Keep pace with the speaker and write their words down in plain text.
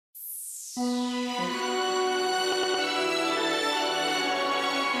Hello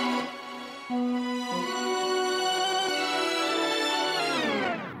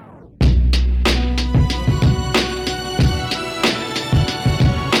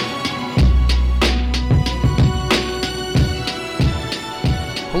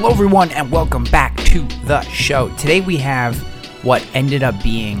everyone and welcome back to the show. Today we have what ended up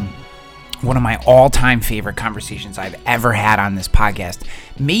being one of my all-time favorite conversations I've ever had on this podcast.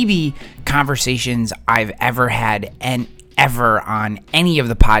 Maybe conversations I've ever had and ever on any of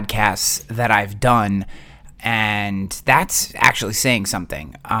the podcasts that I've done, and that's actually saying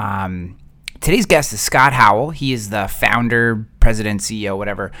something. Today's guest is Scott Howell. He is the founder, president, CEO,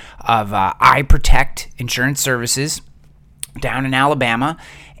 whatever, of iProtect Insurance Services down in Alabama.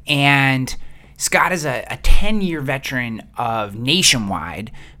 And Scott is a 10-year veteran of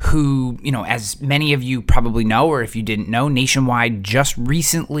Nationwide who, as many of you probably know, or if you didn't know, Nationwide just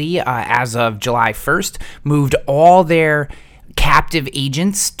recently, as of July 1st, moved all their captive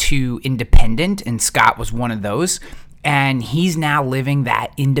agents to independent, and Scott was one of those. And he's now living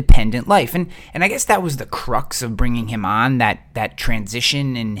that independent life. And I guess that was the crux of bringing him on, that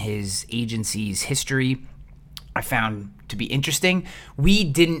transition in his agency's history I found to be interesting. We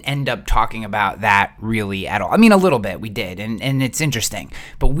didn't end up talking about that really at all. I mean, a little bit we did, and it's interesting.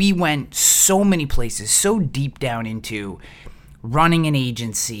 But we went so many places, so deep down into running an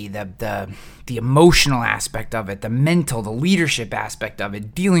agency, the emotional aspect of it, the mental, the leadership aspect of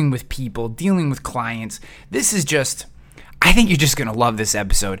it, dealing with people, dealing with clients. This is just, I think you're just going to love this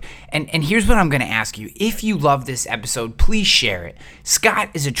episode. And here's what I'm going to ask you. If you love this episode, please share it. Scott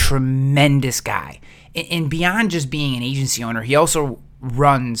is a tremendous guy. And beyond just being an agency owner, he also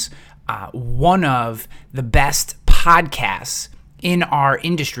runs one of the best podcasts in our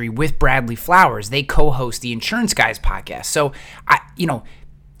industry with Bradley Flowers. They co-host the Insurance Guys podcast. So,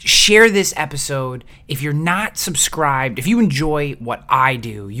 share this episode. If you're not subscribed, if you enjoy what I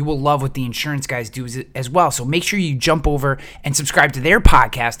do, you will love what the Insurance Guys do as well. So make sure you jump over and subscribe to their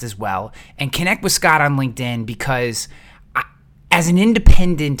podcast as well and connect with Scott on LinkedIn, because as an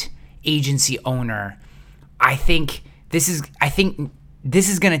independent agency owner, I think this is going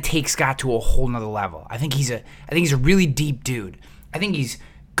to take Scott to a whole nother level. I think he's a really deep dude. I think he's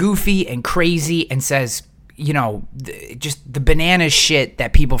goofy and crazy and says, just the banana shit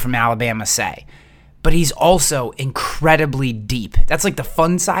that people from Alabama say. But he's also incredibly deep. That's like the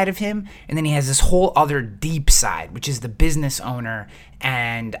fun side of him. And then he has this whole other deep side, which is the business owner.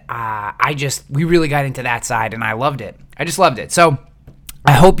 And we really got into that side, and I loved it. I just loved it. So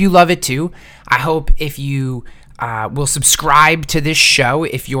I hope you love it too. I hope if you will subscribe to this show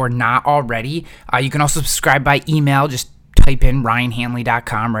if you're not already. You can also subscribe by email. Just type in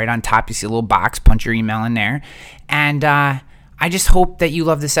ryanhanley.com. Right on top, you see a little box. Punch your email in there. And I just hope that you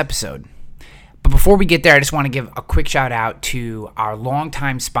love this episode. But before we get there, I just want to give a quick shout out to our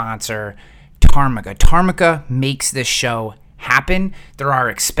longtime sponsor, Tarmika. Tarmika makes this show happen. There are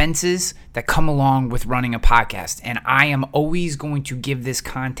expenses that come along with running a podcast, and I am always going to give this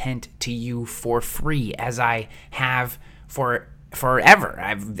content to you for free, as I have for forever.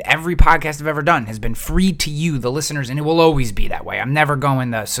 Every podcast I've ever done has been free to you, the listeners, and it will always be that way. I'm never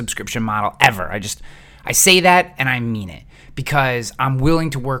going the subscription model ever. I say that and I mean it, because I'm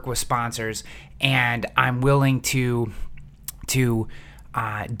willing to work with sponsors, and I'm willing to do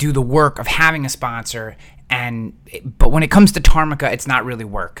the work of having a sponsor. But when it comes to Tarmika, it's not really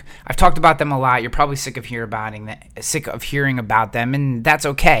work. I've talked about them a lot. You're probably sick of hearing about them, and that's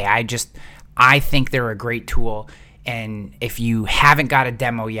okay. I think they're a great tool, and if you haven't got a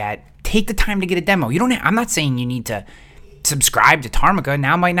demo yet, take the time to get a demo. I'm not saying you need to subscribe to Tarmika.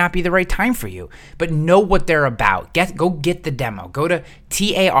 Now might not be the right time for you, but know what they're about. Go get the demo. Go to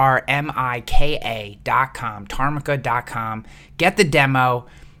tarmika.com, tarmika.com. Get the demo.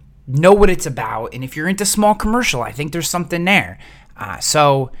 Know what it's about, and if you're into small commercial, I think there's something there.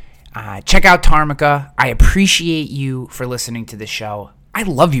 So check out Tarmika. I appreciate you for listening to this show. I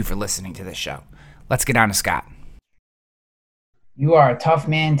love you for listening to this show. Let's get on to Scott. You are a tough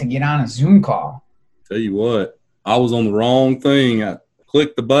man to get on a Zoom call. Tell you what, I was on the wrong thing. I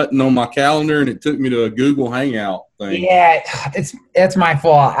clicked the button on my calendar, and it took me to a Google Hangout thing. Yeah, it's my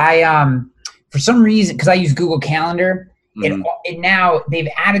fault. I for some reason, because I use Google Calendar, it now they've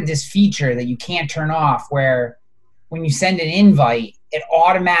added this feature that you can't turn off, where when you send an invite, it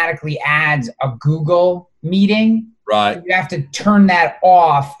automatically adds a Google meeting. Right. You have to turn that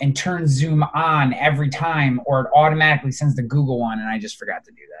off and turn Zoom on every time, or it automatically sends the Google one, and I just forgot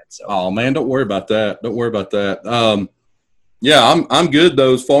to do that. So. Oh man, don't worry about that. Yeah, I'm good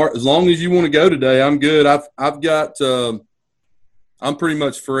though. As long as you want to go today, I'm good. I've got I'm pretty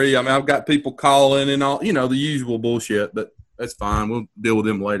much free. I mean, I've got people calling and all, the usual bullshit, but that's fine. We'll deal with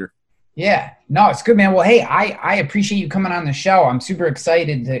them later. Yeah, no, it's good, man. Well, hey, I appreciate you coming on the show. I'm super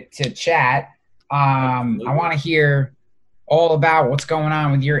excited to chat. I want to hear all about what's going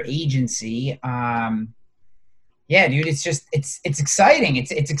on with your agency. Yeah, dude, it's exciting.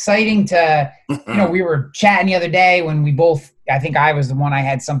 It's exciting to, we were chatting the other day when we both, I think I was the one, I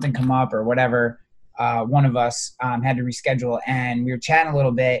had something come up or whatever. One of us had to reschedule, and we were chatting a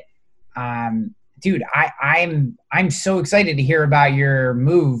little bit. Dude, I'm so excited to hear about your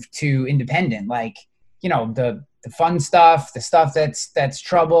move to independent. Like, the fun stuff, the stuff that's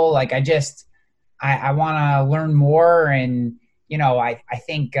trouble. Like, I want to learn more, and I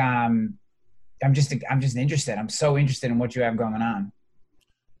think I'm just interested. I'm so interested in what you have going on.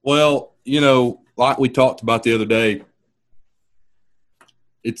 Well, like we talked about the other day,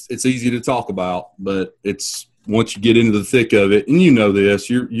 it's easy to talk about, but it's once you get into the thick of it, and this,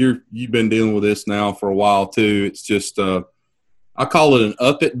 you've been dealing with this now for a while too. It's just I call it an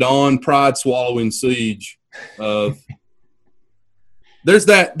up at dawn, pride swallowing siege. There's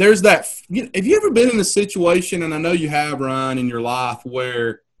that. Have you ever been in a situation, and I know you have, Ryan, in your life,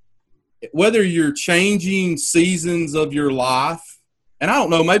 where whether you're changing seasons of your life, and I don't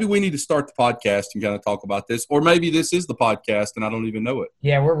know, maybe we need to start the podcast and kind of talk about this, or maybe this is the podcast and I don't even know it.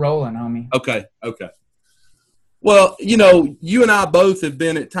 Yeah, we're rolling, homie. Okay. Well, you and I both have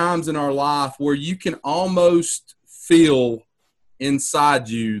been at times in our life where you can almost feel inside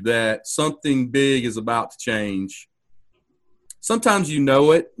you that something big is about to change. Sometimes you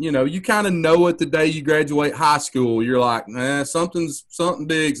know it. You kind of know it the day you graduate high school. You're like, something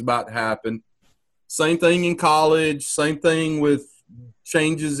big's about to happen. Same thing in college. Same thing with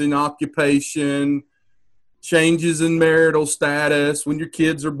changes in occupation, changes in marital status, when your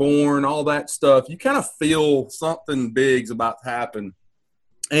kids are born, all that stuff. You kind of feel something big's about to happen.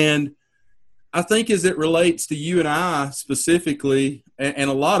 And I think as it relates to you and I specifically, and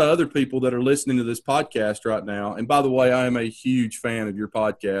a lot of other people that are listening to this podcast right now, and by the way, I am a huge fan of your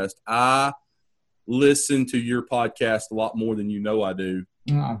podcast. I listen to your podcast a lot more than I do.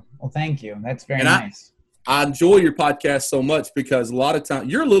 Oh, well, thank you. That's very nice. I enjoy your podcast so much because a lot of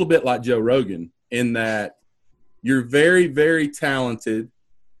times you're a little bit like Joe Rogan in that you're very, very talented.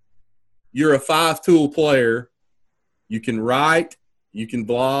 You're a 5-tool player. You can write. You can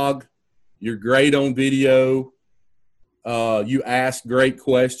blog. You're great on video. You ask great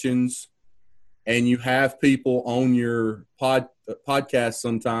questions. And you have people on your podcast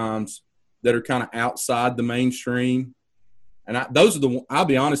sometimes that are kind of outside the mainstream. And I'll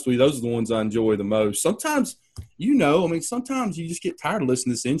be honest with you, those are the ones I enjoy the most. Sometimes, sometimes you just get tired of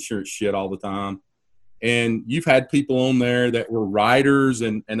listening to this insurance shit all the time. And you've had people on there that were writers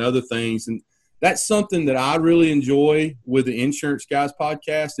and other things. And that's something that I really enjoy with the Insurance Guys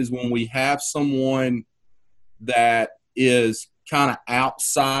podcast is when we have someone that is kind of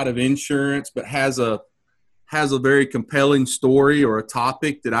outside of insurance but has a very compelling story or a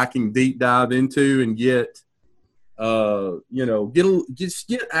topic that I can deep dive into and get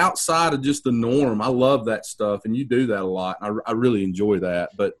get outside of just the norm. I love that stuff, and you do that a lot. I really enjoy that.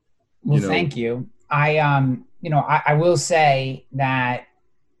 But thank you. I will say that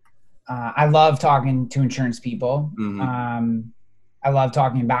I love talking to insurance people. Mm-hmm. I love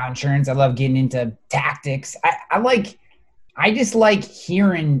talking about insurance. I love getting into tactics. I just like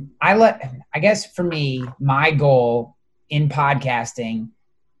hearing. I guess for me, my goal in podcasting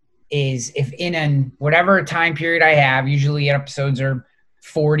is if in whatever time period I have, usually episodes are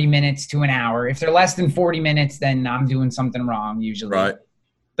 40 minutes to an hour. If they're less than 40 minutes, then I'm doing something wrong usually. Right.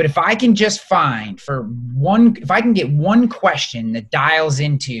 But if I can just find if I can get one question that dials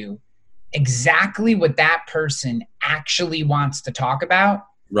into exactly what that person actually wants to talk about,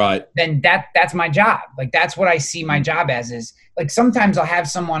 right, then that's my job. Like, that's what I see my job as, is like, sometimes I'll have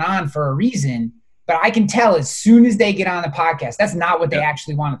someone on for a reason, but I can tell as soon as they get on the podcast, that's not what they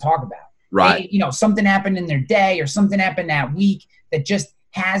actually want to talk about. Right. Something happened in their day or something happened that week that just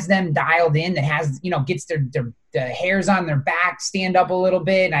has them dialed in, that has, gets the hairs on their back stand up a little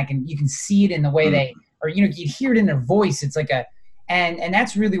bit. And you can see it in the way they, or, you hear it in their voice. It's like and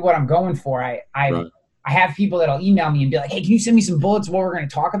that's really what I'm going for. I have people that'll email me and be like, hey, can you send me some bullets of what we're going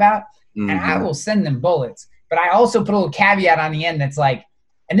to talk about? Mm-hmm. And I will send them bullets, but I also put a little caveat on the end that's like,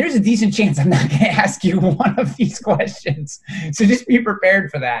 and there's a decent chance I'm not going to ask you one of these questions. So just be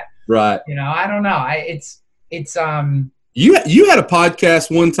prepared for that. Right. I don't know. You had a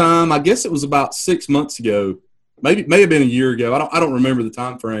podcast one time, I guess it was about 6 months ago, may have been a year ago. I don't remember the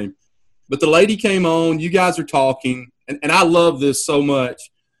time frame, but the lady came on, you guys are talking, and I love this so much.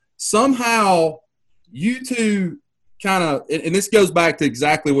 Somehow you two kind of, and this goes back to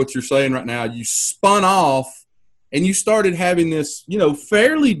exactly what you're saying right now. You spun off and you started having this,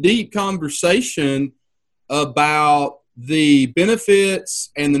 fairly deep conversation about the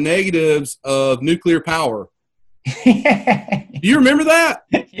benefits and the negatives of nuclear power. Do you remember that?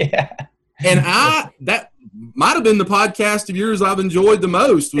 Yeah. And that might have been the podcast of yours I've enjoyed the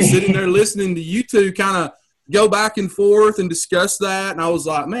most, was sitting there listening to you two kind of go back and forth and discuss that. And I was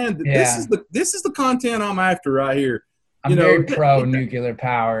like, man, this is the content I'm after right here. I'm very pro nuclear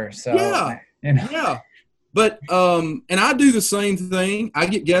power. So, yeah. But, and I do the same thing. I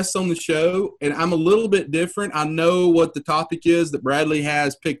get guests on the show and I'm a little bit different. I know what the topic is that Bradley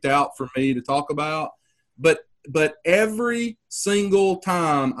has picked out for me to talk about, but every single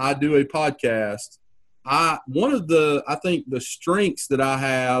time I do a podcast, I think the strengths that I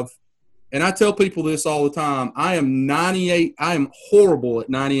have, and I tell people this all the time, I am horrible at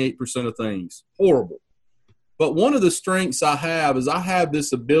 98% of things. Horrible. But one of the strengths I have is I have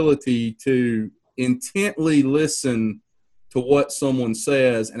this ability to intently listen to what someone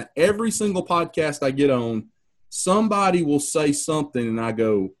says. And every single podcast I get on, somebody will say something and I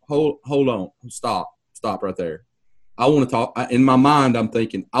go, hold on, stop right there. I want to talk. In my mind, I'm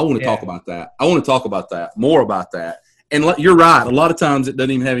thinking, I want to talk about that. I want to talk about that, more about that. And you're right. A lot of times it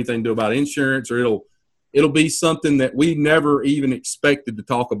doesn't even have anything to do about insurance, or it'll be something that we never even expected to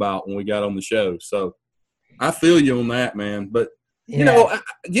talk about when we got on the show. So I feel you on that, man. But,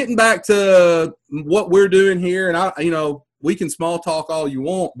 getting back to what we're doing here, and we can small talk all you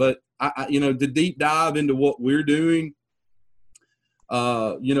want, but the deep dive into what we're doing.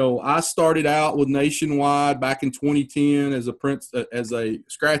 I started out with Nationwide back in 2010 as a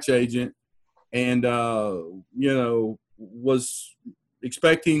scratch agent, and was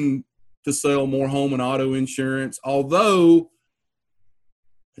expecting to sell more home and auto insurance. Although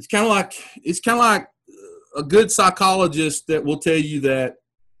it's kind of like a good psychologist that will tell you that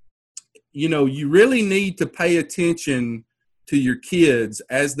you really need to pay attention to your kids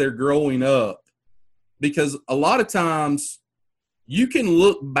as they're growing up, because a lot of times you can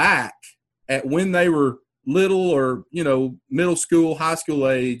look back at when they were little or, middle school, high school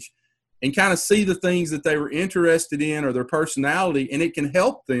age, and kind of see the things that they were interested in or their personality, and it can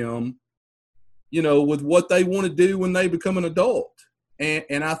help them, with what they want to do when they become an adult.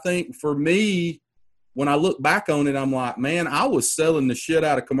 And I think for me, when I look back on it, I'm like, man, I was selling the shit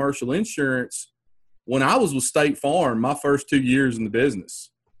out of commercial insurance when I was with State Farm my first 2 years in the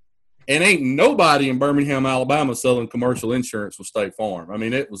business. And ain't nobody in Birmingham, Alabama selling commercial insurance with State Farm. I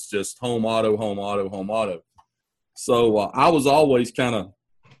mean, it was just home auto, home auto, home auto. So I was always kind of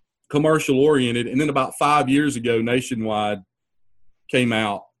commercial oriented. And then about 5 years ago, Nationwide came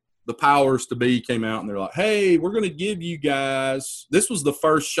out. The powers to be came out, and they're like, hey, we're going to give you guys – this was the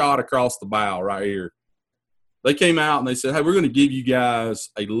first shot across the bow right here. They came out and they said, hey, we're going to give you guys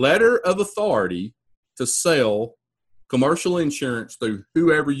a letter of authority to sell commercial insurance through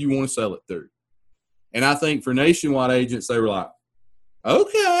whoever you want to sell it through. And I think for Nationwide agents, they were like,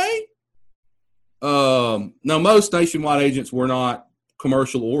 okay. Now, most Nationwide agents were not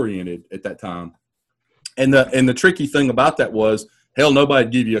commercial oriented at that time. And the tricky thing about that was, hell,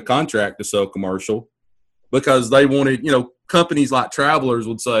 nobody'd give you a contract to sell commercial, because they wanted, companies like Travelers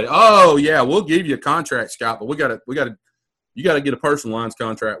would say, oh yeah, we'll give you a contract, Scott, but you got to get a personal lines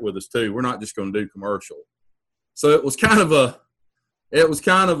contract with us too. We're not just going to do commercial. So it was kind of a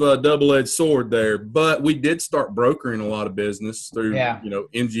double-edged sword there, but we did start brokering a lot of business through,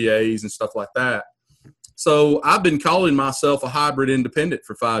 MGAs and stuff like that. So I've been calling myself a hybrid independent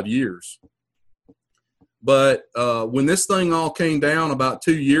for 5 years. But when this thing all came down about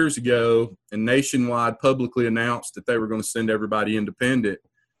 2 years ago and Nationwide publicly announced that they were going to send everybody independent,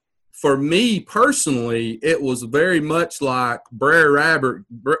 for me personally, it was very much like Brer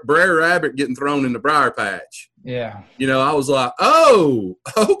Rabbit getting thrown in the briar patch. Yeah. I was like, oh,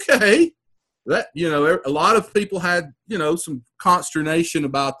 okay. That, a lot of people had, some consternation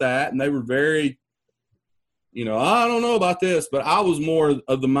about that, and they were very, I don't know about this, but I was more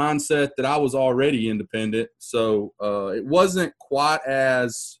of the mindset that I was already independent. So it wasn't quite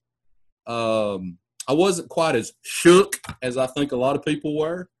as I wasn't quite as shook as I think a lot of people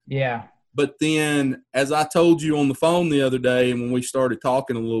were. Yeah. But then, as I told you on the phone the other day, and when we started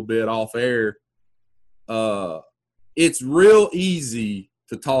talking a little bit off air, it's real easy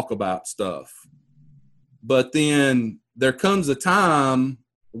to talk about stuff. But then there comes a time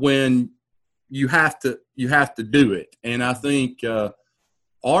when you have to do it. And I think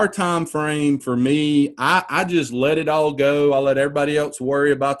our time frame for me, I just let it all go. I let everybody else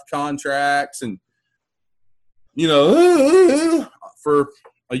worry about the contracts, and for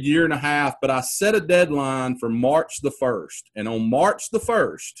a year and a half, but I set a deadline for March the 1st. And on March the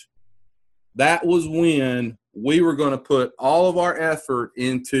 1st, that was when we were going to put all of our effort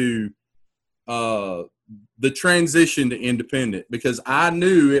into the transition to independent, because I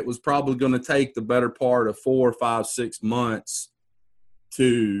knew it was probably going to take the better part of 4, 5, 6 months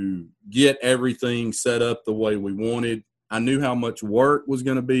to get everything set up the way we wanted. I knew how much work was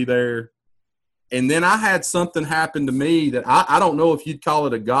going to be there. And then I had something happen to me that I don't know if you'd call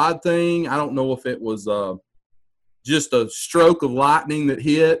it a God thing. I don't know if it was just a stroke of lightning that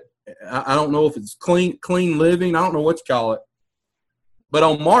hit. I don't know if it's clean living. I don't know what you call it. But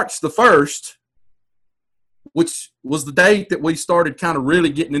on March the 1st, which was the date that we started kind of really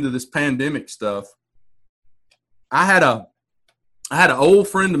getting into this pandemic stuff, I had an old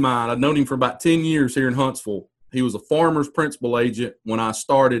friend of mine. I'd known him for about 10 years here in Huntsville. He was a farmer's principal agent when I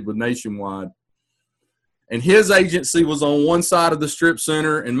started with Nationwide. And his agency was on one side of the strip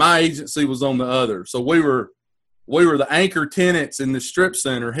center, and my agency was on the other. So we were the anchor tenants in the strip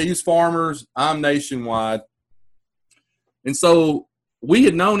center. He's Farmers, I'm Nationwide. And so we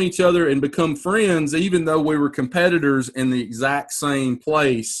had known each other and become friends, even though we were competitors in the exact same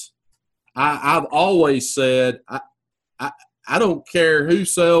place. I've always said, I don't care who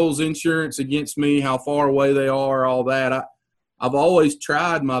sells insurance against me, how far away they are, all that. I've always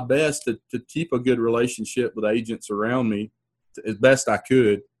tried my best to keep a good relationship with agents around me as best I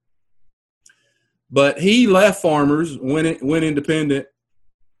could. But he left Farmers, went independent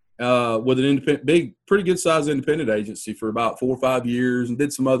with an pretty good sized independent agency for about 4 or 5 years, and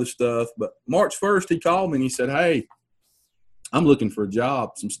did some other stuff. But March 1st, he called me and he said, "Hey, I'm looking for a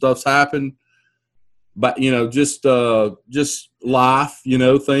job. Some stuff's happened, but just life,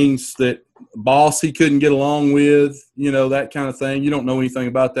 things that boss he couldn't get along with, that kind of thing." You don't know anything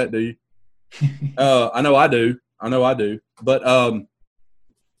about that, do you? I know I do. But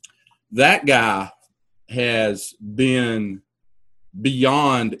that guy has been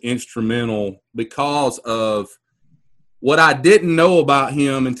beyond instrumental because of what I didn't know about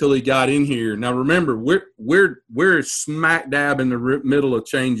him until he got in here. Now remember, we're smack dab in the middle of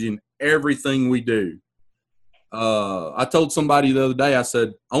changing everything we do. I told somebody the other day, I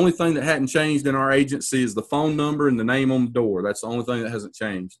said, only thing that hadn't changed in our agency is the phone number and the name on the door. That's the only thing that hasn't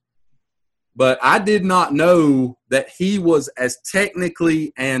changed. But I did not know that he was as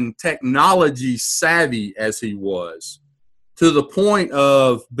technically and technology savvy as he was, to the point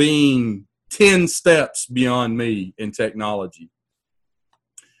of being 10 steps beyond me in technology.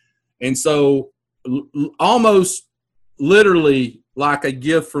 And so almost literally like a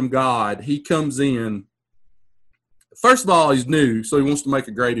gift from God, he comes in. First of all, he's new, so he wants to make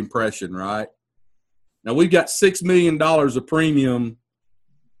a great impression, right? Now, we've got $6 million of premium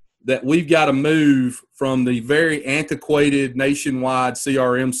that we've got to move from the very antiquated Nationwide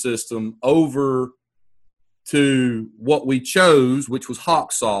CRM system over to what we chose, which was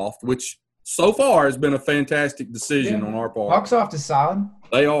Hawksoft, which so far has been a fantastic decision on our part. Hawksoft is solid.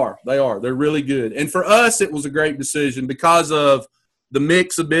 They are. They're really good. And for us, it was a great decision because of the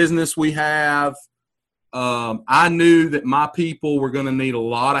mix of business we have. I knew that my people were going to need a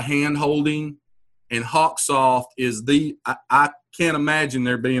lot of hand-holding, and Hawksoft is I can't imagine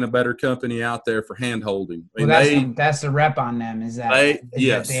there being a better company out there for hand-holding. Well, that's the rep on them is that,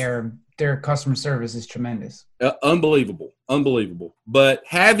 yes. That their customer service is tremendous. Unbelievable. But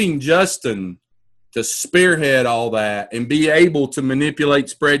having Justin to spearhead all that and be able to manipulate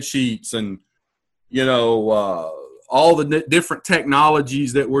spreadsheets and, all the different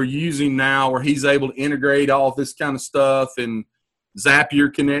technologies that we're using now, where he's able to integrate all of this kind of stuff and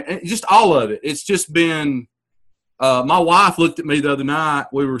Zapier Connect, and just all of it. It's just been my wife looked at me the other night.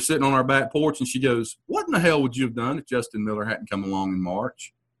 We were sitting on our back porch, and she goes, "What in the hell would you have done if Justin Miller hadn't come along in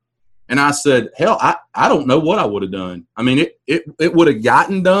March?" And I said, "Hell, I don't know what I would have done. I mean, it would have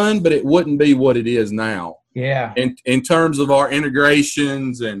gotten done, but it wouldn't be what it is now." Yeah. In terms of our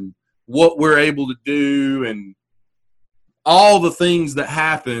integrations and what we're able to do and all the things that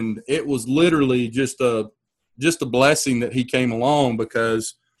happened, it was literally just a blessing that he came along,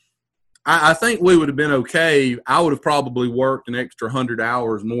 because I think we would have been okay. I would have probably worked an extra 100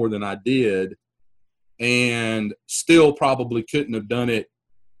 hours more than I did, and still probably couldn't have done it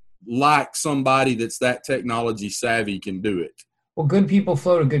like somebody that's that technology savvy can do it. Well, good people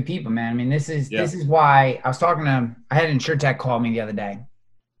flow to good people, man. I mean, this is why I was talking to – I had an InsurTech call me the other day,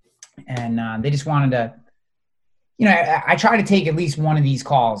 and they just wanted to – I try to take at least one of these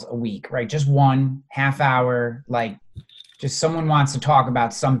calls a week, right? Just one half hour, like just someone wants to talk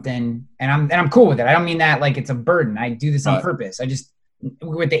about something, and I'm cool with it. I don't mean that like it's a burden. I do this on purpose. I just,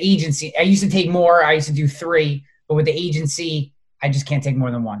 with the agency, I used to take more. I used to do 3, but with the agency, I just can't take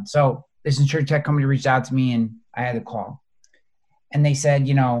more than one. So this insurance tech company reached out to me and I had a call. And they said,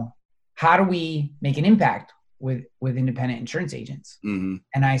 how do we make an impact with independent insurance agents? Mm-hmm.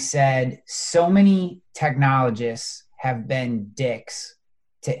 And I said, so many technologists have been dicks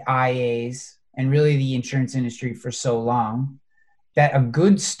to IAs and really the insurance industry for so long that a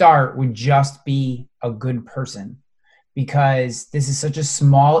good start would just be a good person, because this is such a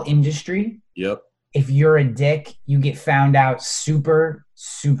small industry. Yep. If you're a dick, you get found out super,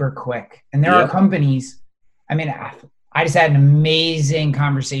 super quick. And there are companies, I just had an amazing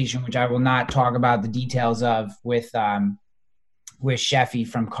conversation, which I will not talk about the details of, with Sheffy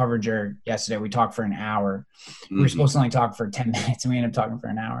from Coverager yesterday. We talked for an hour. Mm-hmm. We were supposed to only talk for 10 minutes and we ended up talking for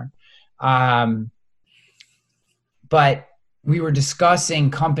an hour. But we were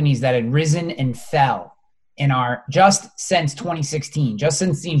discussing companies that had risen and fell in just since 2016, just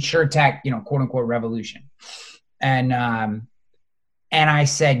since the InsurTech, quote unquote revolution. And I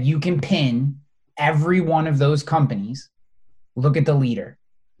said, you can pin every one of those companies. Look at the leader.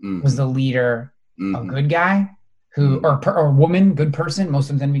 Mm-hmm. Was the leader a good guy or woman, good person?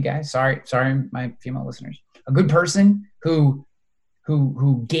 Most of them tend to be guys. Sorry, my female listeners. A good person who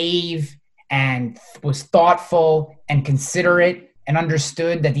gave and was thoughtful and considerate and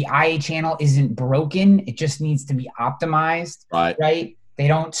understood that the IA channel isn't broken. It just needs to be optimized. Right? They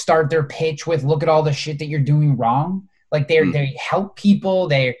don't start their pitch with, look at all the shit that you're doing wrong. Like they help people.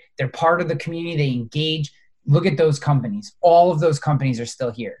 They're part of the community. They engage. Look at those companies. All of those companies are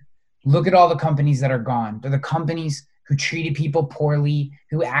still here. Look at all the companies that are gone. They're the companies who treated people poorly,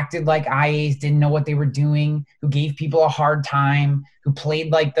 who acted like IAs didn't know what they were doing, who gave people a hard time, who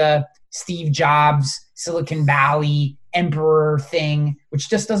played like the Steve Jobs, Silicon Valley emperor thing, which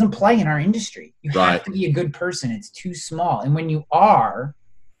just doesn't play in our industry. You have to be a good person. It's too small. And when you are,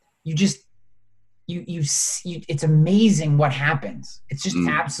 you just, it's amazing what happens. It's just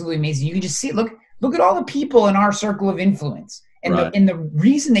absolutely amazing. You can just see it. Look at all the people in our circle of influence. And the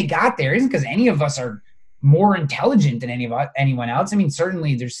reason they got there isn't because any of us are more intelligent than anyone else. I mean,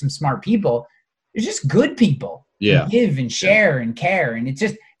 certainly there's some smart people. There's just good people who give and share and care. And it's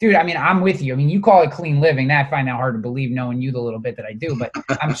just, dude, I'm with you. You call it clean living. I find that hard to believe, knowing you the little bit that I do. But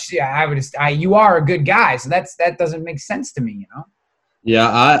you are a good guy. So that doesn't make sense to me,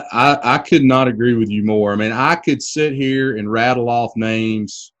 Yeah, I could not agree with you more. I could sit here and rattle off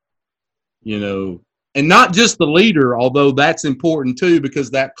names, and not just the leader, although that's important too, because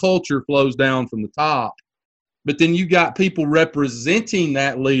that culture flows down from the top. But then you got people representing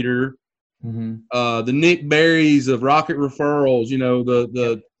that leader, the Nick Berries of Rocket Referrals,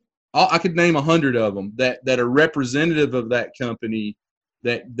 I could name 100 of them that are representative of that company.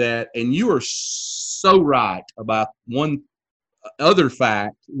 And you are so right about one other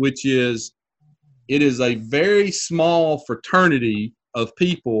fact, which is it is a very small fraternity of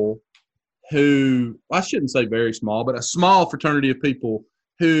people who, I shouldn't say very small, but a small fraternity of people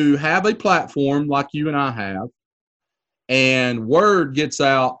who have a platform like you and I have, and word gets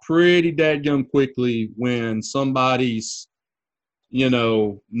out pretty dadgum quickly when somebody's,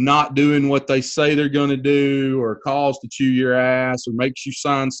 not doing what they say they're going to do, or calls to chew your ass, or makes you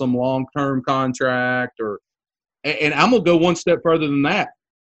sign some long-term contract, and I'm going to go one step further than that.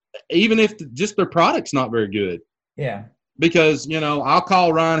 Even if just their product's not very good. Yeah. Because, I'll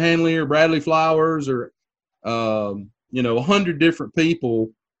call Ryan Hanley or Bradley Flowers or, 100 different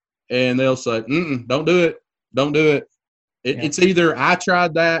people, and they'll say, don't do it. Don't do it. It's either I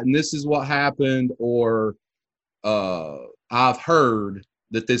tried that and this is what happened, or I've heard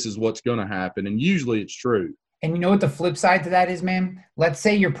that this is what's going to happen. And usually it's true. And you know what the flip side to that is, man? Let's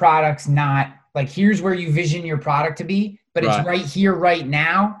say your product's not like, here's where you vision your product to be, but it's right here, right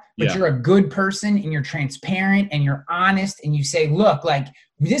now. But you're a good person and you're transparent and you're honest and you say, look, like,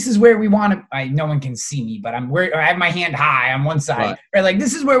 this is where we want to, no one can see me, but I have my hand high on one side, right? Like,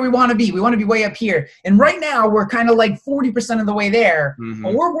 this is where we want to be. We want to be way up here. And right now we're kind of like 40% of the way there,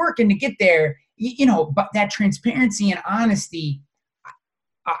 but we're working to get there, but that transparency and honesty,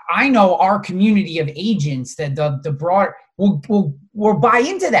 I know our community of agents that the broad will buy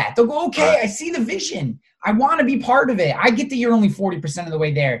into that. They'll go, okay, I see the vision. I want to be part of it. I get that you're only 40% of the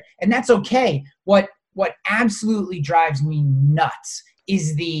way there, and that's okay. What absolutely drives me nuts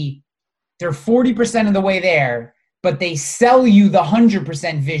is they're 40% of the way there, but they sell you the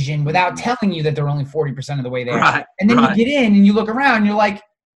 100% vision without telling you that they're only 40% of the way there. Right, and then you get in and you look around and you're like,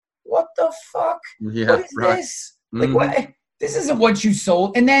 what the fuck? Yeah, what is this? Like, what? This isn't what you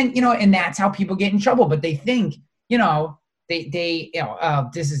sold. And then, and that's how people get in trouble. But they think, we could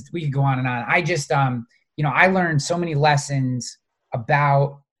go on and on. I just, I learned so many lessons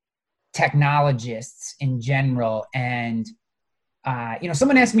about technologists in general. And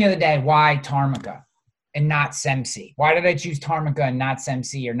someone asked me the other day, why Tarmica and not Semsi? Why did I choose Tarmica and not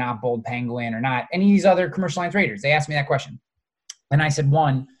Semsi or not Bold Penguin or not any of these other commercial lines raiders? They asked me that question. And I said,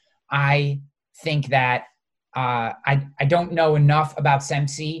 one, I think that I don't know enough about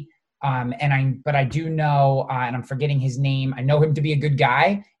Semsi. But I do know, and I'm forgetting his name. I know him to be a good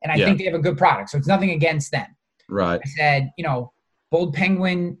guy, and I think they have a good product. So it's nothing against them. Right. I said, Bold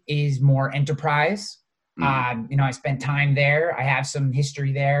Penguin is more enterprise. I spent time there. I have some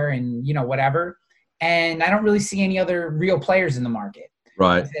history there and, whatever. And I don't really see any other real players in the market.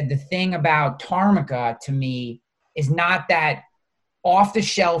 Right. I said, the thing about Tarmica to me is not that off the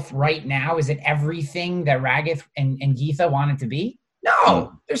shelf right now. Is it everything that Ragath and Geetha want it to be?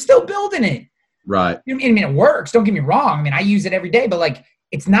 No, they're still building it. Right. I mean, it works. Don't get me wrong. I mean, I use it every day, but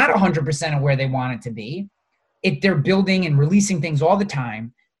it's not 100% of where they want it to be. They're building and releasing things all the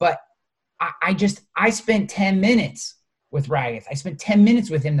time. But I spent 10 minutes with Ragath. I spent 10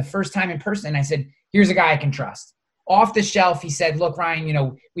 minutes with him the first time in person. And I said, here's a guy I can trust. Off the shelf, he said, look,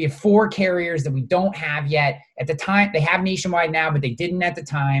 Ryan, we have 4 carriers that we don't have yet. At the time, they have Nationwide now, but they didn't at the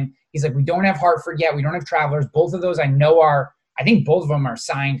time. He's like, we don't have Hartford yet. We don't have Travelers. Both of those I know I think both of them are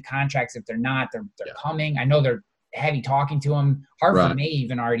signed contracts. If they're not, they're coming. I know they're heavy talking to them. Hartford may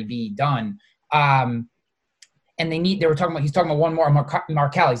even already be done. And he's talking about one more,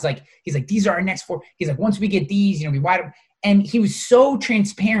 Markel. He's like, these are our next 4. He's like, once we get these, we wide up. And he was so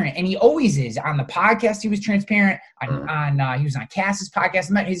transparent, and he always is. On the podcast, he was transparent. He was on Cass's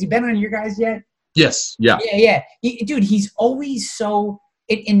podcast. Has he been on your guys yet? Yes. Yeah. Yeah. Dude, he's always so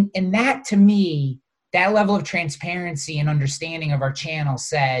and that to me, that level of transparency and understanding of our channel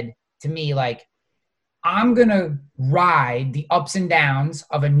said to me, I'm going to ride the ups and downs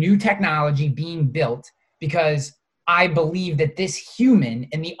of a new technology being built because I believe that this human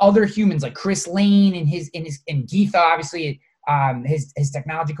and the other humans like Chris Lane and Geetha, obviously, his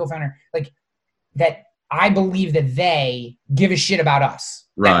technology co-founder, that I believe that they give a shit about us.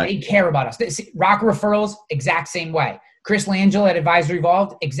 Right. They care about us. Rock Referrals, exact same way. Chris Langell at Advisory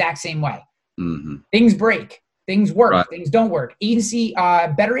Evolved, exact same way. Mm-hmm. Things break, things work, things don't work. Agency,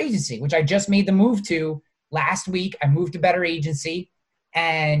 Better Agency, which I just made the move to last week. I moved to Better Agency,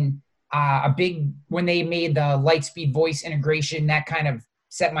 and when they made the Lightspeed voice integration, that kind of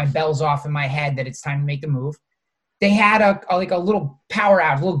set my bells off in my head that it's time to make the move. They had a little power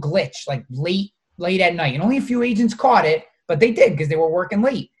out, a little glitch, late at night, and only a few agents caught it, but they did because they were working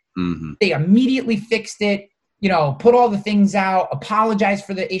late. Mm-hmm. They immediately fixed it. Put all the things out, apologize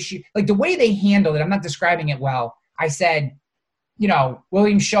for the issue. The way they handled it, I'm not describing it well. I said,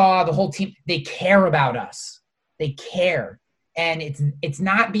 William Shaw, the whole team, they care about us. They care. And it's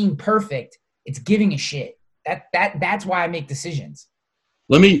not being perfect. It's giving a shit. That's why I make decisions.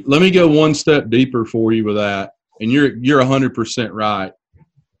 Let me go one step deeper for you with that. And you're 100% right.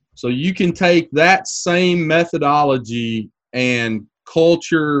 So you can take that same methodology and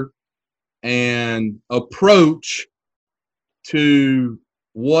culture and approach to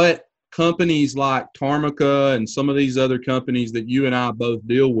what companies like Tarmica and some of these other companies that you and I both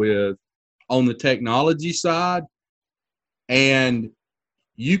deal with on the technology side, and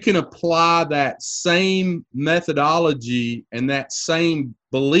you can apply that same methodology and that same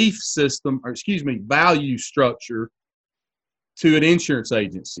belief system, value structure to an insurance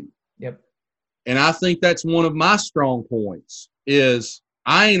agency. Yep. And I think that's one of my strong points is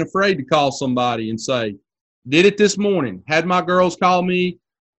I ain't afraid to call somebody and say, did it this morning. Had my girls call me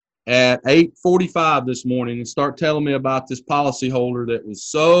at 8:45 this morning and start telling me about this policyholder that was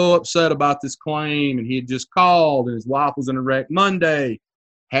so upset about this claim, and he had just called and his wife was in a wreck Monday.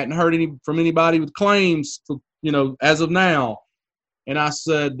 Hadn't heard from anybody with claims, as of now. And I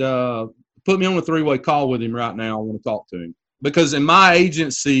said, put me on a 3-way call with him right now. I want to talk to him. Because in my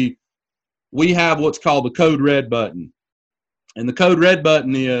agency, we have what's called the Code Red button. And the Code Red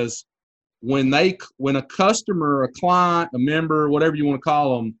button is when a customer, a client, a member, whatever you want to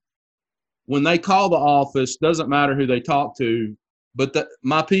call them, when they call the office, doesn't matter who they talk to, but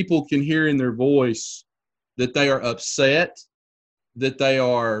my people can hear in their voice that they are upset, that they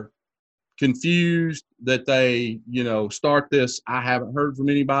are confused, that they, start this, I haven't heard from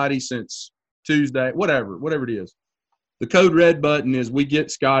anybody since Tuesday, whatever it is. The Code Red button is we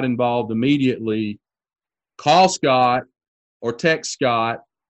get Scott involved immediately, call Scott or text Scott,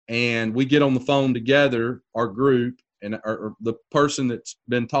 and we get on the phone together, our group and or the person that's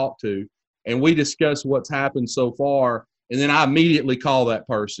been talked to, and we discuss what's happened so far. And then I immediately call that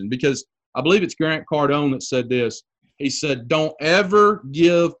person because I believe it's Grant Cardone that said this. He said, don't ever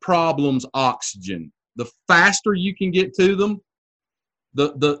give problems oxygen. The faster you can get to them,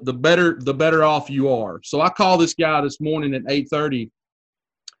 the better off you are. So I called this guy this morning at 8:30,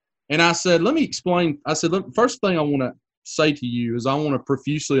 and I said, let me explain. I said, first thing I want to say to you is I want to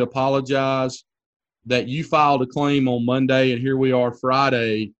profusely apologize that you filed a claim on Monday, and here we are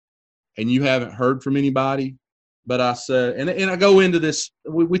Friday, and you haven't heard from anybody. But I said, and I go into this,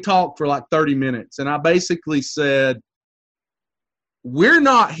 we talked for like 30 minutes, and I basically said, we're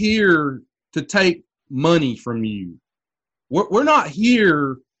not here to take money from you. We're not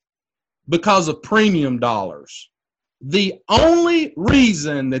here because of premium dollars. The only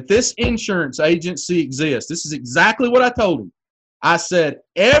reason that this insurance agency exists, this is exactly what I told him. I said,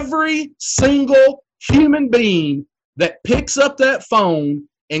 every single human being that picks up that phone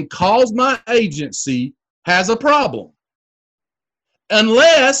and calls my agency has a problem.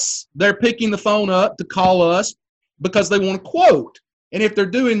 Unless they're picking the phone up to call us because they want a quote. And if they're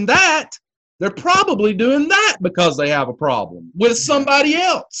doing that, they're probably doing that because they have a problem with somebody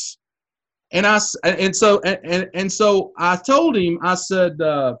else. And so I told him, I said,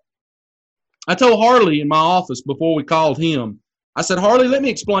 I told Harley in my office before we called him, I said, Harley, let me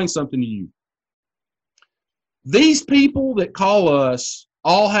explain something to you. These people that call us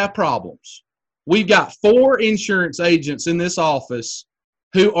all have problems. We've got 4 insurance agents in this office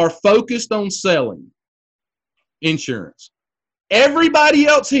who are focused on selling insurance. Everybody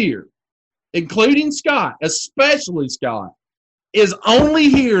else here, including Scott, especially Scott, is only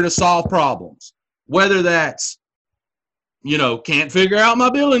here to solve problems. Whether that's, can't figure out my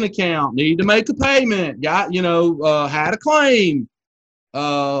billing account, need to make a payment, had a claim,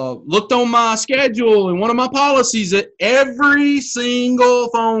 looked on my schedule and one of my policies, that every single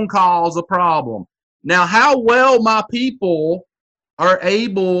phone call is a problem. Now, how well my people are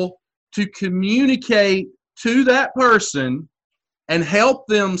able to communicate to that person and help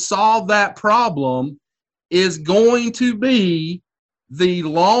them solve that problem is going to be the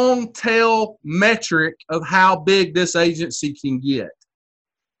long tail metric of how big this agency can get.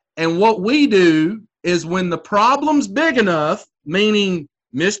 And what we do is when the problem's big enough, meaning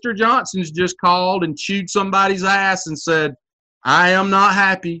Mr. Johnson's just called and chewed somebody's ass and said, I am not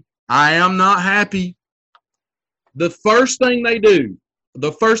happy. I am not happy. The first thing they do,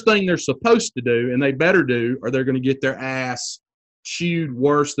 the first thing they're supposed to do, and they better do, or they're going to get their ass chewed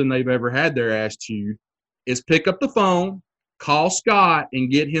worse than they've ever had their ass chewed, is pick up the phone, call Scott,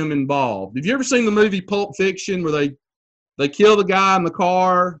 and get him involved. Have you ever seen the movie Pulp Fiction where they kill the guy in the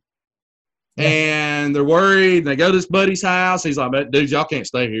car and they're worried and they go to this buddy's house? He's like, dude, y'all can't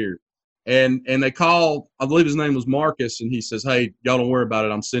stay here. And they call, I believe his name was Marcus, and he says, hey, y'all don't worry about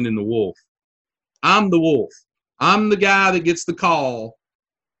it. I'm sending the wolf. I'm the wolf. I'm the guy that gets the call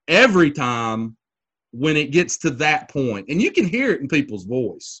every time when it gets to that point. And you can hear it in people's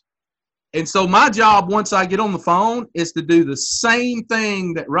voice. And so my job, once I get on the phone, is to do the same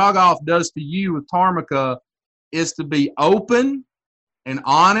thing that Rogoff does to you with Tarmica, is to be open and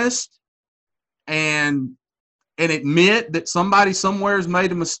honest and admit that somebody somewhere has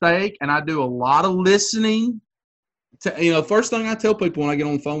made a mistake. And I do a lot of listening. First thing I tell people when I get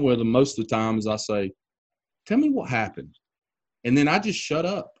on the phone with them most of the time is I say, tell me what happened. And then I just shut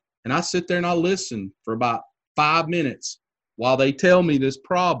up. And I sit there and I listen for about 5 minutes while they tell me this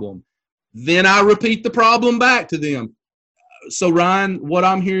problem. Then I repeat the problem back to them. So Ryan, what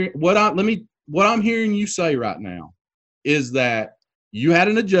I'm hearing you say right now is that you had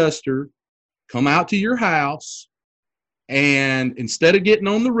an adjuster come out to your house, and instead of getting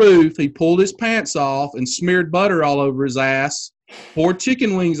on the roof, he pulled his pants off and smeared butter all over his ass, poured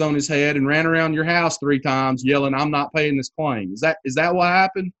chicken wings on his head, and ran around your house 3 times yelling, I'm not paying this claim. Is that what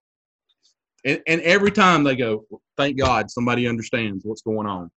happened? And every time they go, thank God somebody understands what's going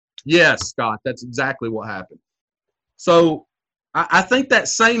on. Yes, Scott, that's exactly what happened. So I think that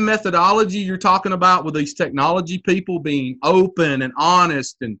same methodology you're talking about with these technology people being open and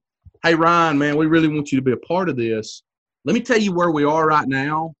honest and, hey, Ryan, man, we really want you to be a part of this. Let me tell you where we are right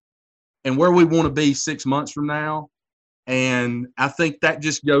now and where we want to be 6 months from now. And I think that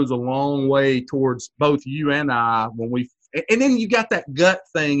just goes a long way towards both you and I and then you got that gut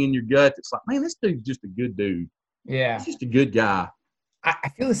thing in your gut that's like, man, this dude's just a good dude. Yeah. He's just a good guy. I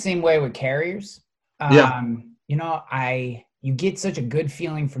feel the same way with carriers. You get such a good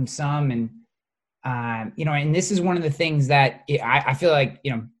feeling from some, and and this is one of the things that I feel like,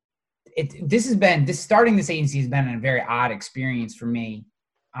 starting this agency has been a very odd experience for me.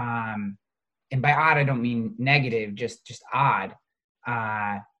 And by odd, I don't mean negative, just odd.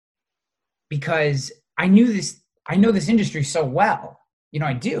 Because I know this industry so well.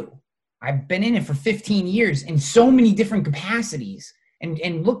 I do. I've been in it for 15 years in so many different capacities.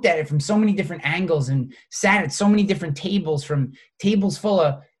 and looked at it from so many different angles and sat at so many different tables, from tables full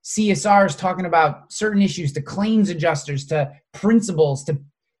of CSRs talking about certain issues to claims adjusters to principals to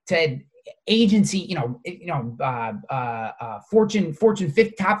agency, Fortune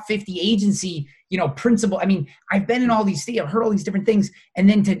 50, top 50 agency, principal. I mean, I've been in all these things, I've heard all these different things, and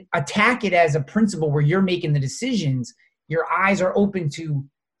then to attack it as a principal where you're making the decisions, your eyes are open to,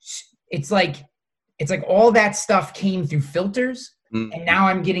 it's like all that stuff came through filters, and now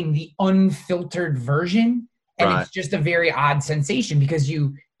I'm getting the unfiltered version, and It's just a very odd sensation because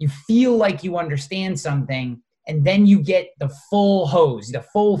you feel like you understand something, and then you get the full hose, the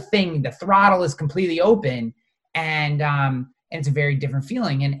full thing, the throttle is completely open, and it's a very different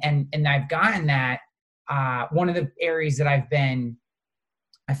feeling. And I've gotten that. One of the areas that I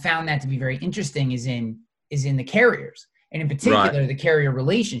found that to be very interesting is in the carriers, and in particular the carrier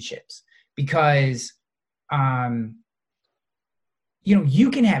relationships, because you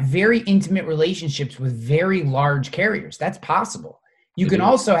can have very intimate relationships with very large carriers. That's possible. You can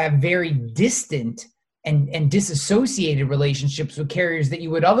also have very distant and disassociated relationships with carriers that you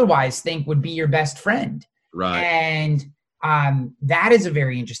would otherwise think would be your best friend. Right. And that is a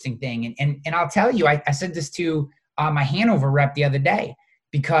very interesting thing. And I'll tell you, I said this to my Hanover rep the other day,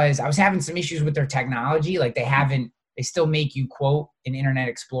 because I was having some issues with their technology. Like they still make you quote an Internet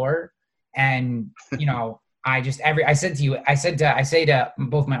Explorer. And, I say to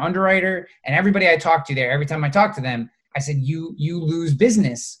both my underwriter and everybody I talk to there, every time I talk to them, I said, you lose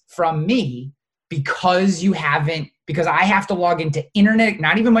business from me because I have to log into Internet,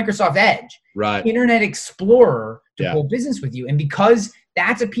 not even Microsoft Edge, Internet Explorer to pull business with you. And because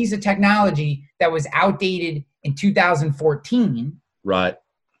that's a piece of technology that was outdated in 2014,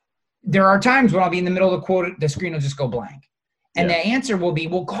 there are times when I'll be in the middle of the quote, the screen will just go blank. And the answer will be,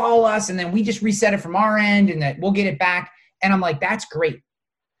 well, call us, and then we just reset it from our end, and that we'll get it back. And I'm like, that's great.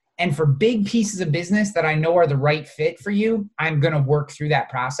 And for big pieces of business that I know are the right fit for you, I'm going to work through that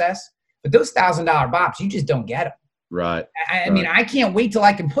process. But those $1,000 bops, you just don't get them. Right. I mean, I can't wait till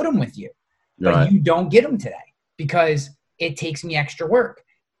I can put them with you. But you don't get them today because it takes me extra work.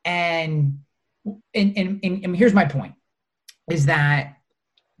 And here's my point, is that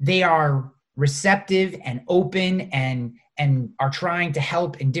they are receptive and open and are trying to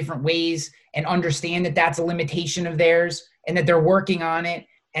help in different ways, and understand that that's a limitation of theirs and that they're working on it.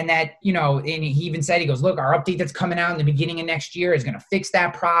 And that, and he even said, he goes, look, our update that's coming out in the beginning of next year is going to fix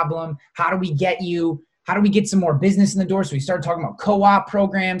that problem. How do we get some more business in the door? So we started talking about co-op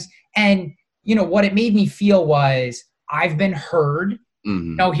programs. And, what it made me feel was I've been heard.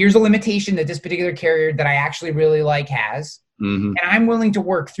 No, here's a limitation that this particular carrier that I actually really like has. And I'm willing to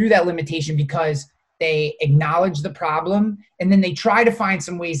work through that limitation because they acknowledge the problem, and then they try to find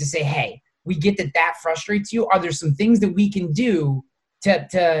some ways to say, hey, we get that frustrates you. Are there some things that we can do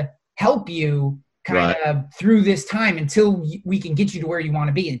to help you kind of through this time until we can get you to where you want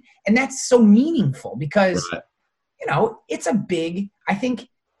to be? And that's so meaningful because, it's a big, I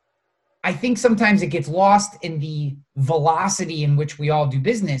think sometimes it gets lost in the velocity in which we all do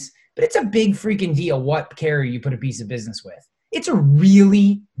business, but it's a big freaking deal what carrier you put a piece of business with. It's a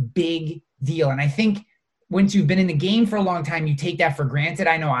really big deal. And I think once you've been in the game for a long time, you take that for granted.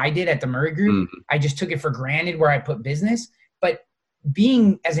 I know I did at the Murray Group. I just took it for granted where I put business. But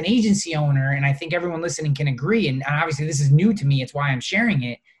being as an agency owner, and I think everyone listening can agree, and obviously this is new to me, it's why I'm sharing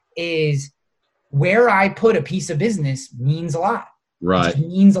it, is where I put a piece of business means a lot. It just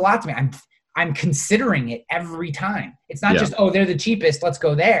means a lot to me. I'm considering it every time. It's not just, they're the cheapest, let's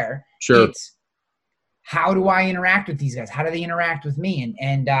go there. Sure. It's how do I interact with these guys? How do they interact with me?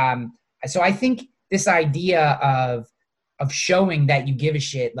 And so I think this idea of showing that you give a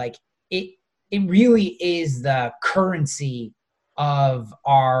shit, like it really is the currency of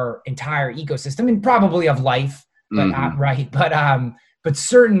our entire ecosystem, and probably of life, but but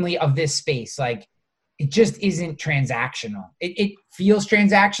certainly of this space. Like it just isn't transactional. It feels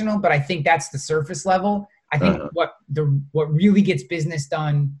transactional, but I think that's the surface level. I think what really gets business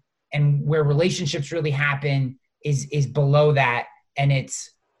done and where relationships really happen is below that. And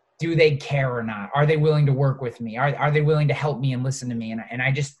it's, do they care or not? Are they willing to work with me? Are they willing to help me and listen to me? And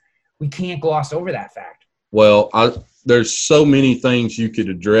we can't gloss over that fact. Well, there's so many things you could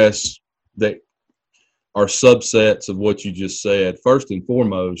address that are subsets of what you just said. First and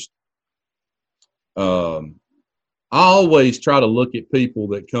foremost, I always try to look at people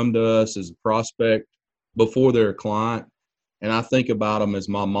that come to us as a prospect before they're a client. And I think about them as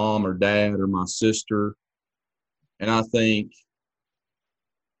my mom or dad or my sister. And I think,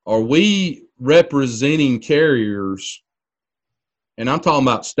 are we representing carriers? And I'm talking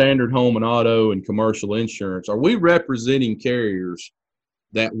about standard home and auto and commercial insurance. Are we representing carriers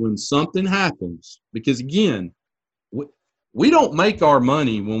that when something happens, because again, we don't make our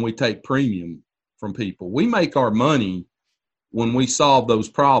money when we take premium from people. We make our money when we solve those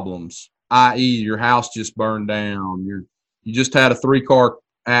problems, i.e. your house just burned down, you just had a 3-car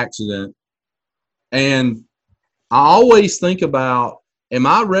accident. And I always think about, am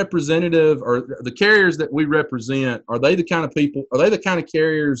I representative, or the carriers that we represent, are they the kind of people, are they the kind of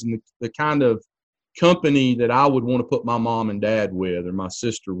carriers and the kind of company that I would want to put my mom and dad with, or my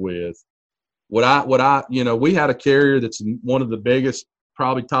sister with? We had a carrier that's one of the biggest,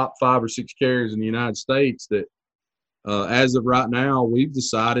 probably top 5 or 6 carriers in the United States that, as of right now, we've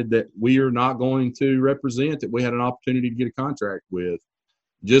decided that we are not going to represent, that we had an opportunity to get a contract with,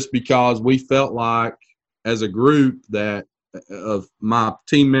 just because we felt like, as a group that of my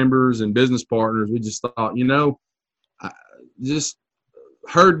team members and business partners, we just thought, I just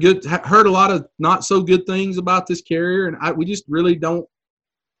heard a lot of not so good things about this carrier, and we just really don't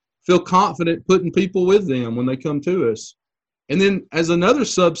feel confident putting people with them when they come to us. And then, as another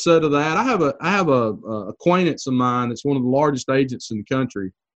subset of that, I have a acquaintance of mine that's one of the largest agents in the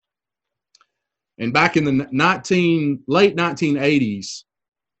country. And back in the late 1980s,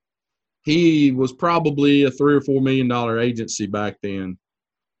 he was probably a $3 or $4 million agency back then.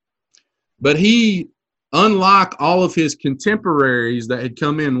 But he, unlike all of his contemporaries that had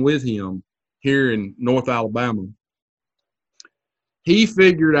come in with him here in North Alabama, he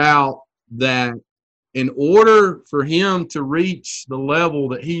figured out that in order for him to reach the level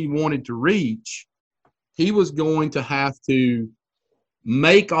that he wanted to reach, he was going to have to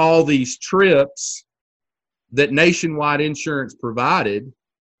make all these trips that Nationwide Insurance provided.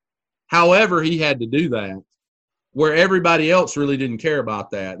 However, he had to do that, where everybody else really didn't care about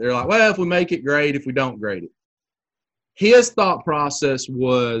that. They're like, well, if we make it, great. If we don't, great it. His thought process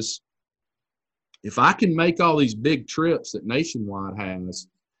was, if I can make all these big trips that Nationwide has,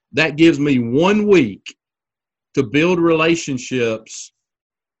 that gives me 1 week to build relationships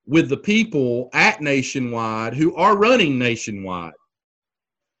with the people at Nationwide who are running Nationwide.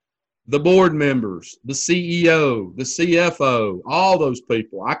 The board members, the CEO, the CFO, all those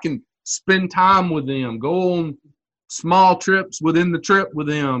people. I can spend time with them, go on small trips within the trip with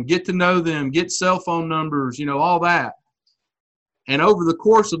them, get to know them, get cell phone numbers, all that. And over the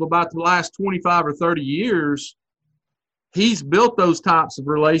course of about the last 25 or 30 years, he's built those types of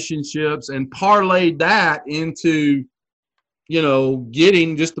relationships and parlayed that into,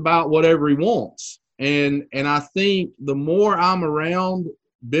 getting just about whatever he wants. And I think the more I'm around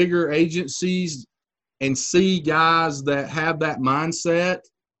bigger agencies and see guys that have that mindset,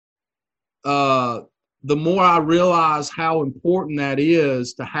 the more I realize how important that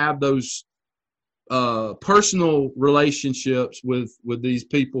is to have those personal relationships with these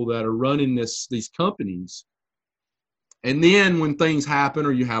people that are running these companies. And then when things happen,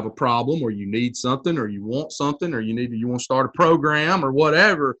 or you have a problem, or you need something, or you want something, or you want to start a program or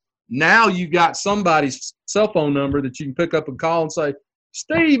whatever, now you got somebody's cell phone number that you can pick up and call and say,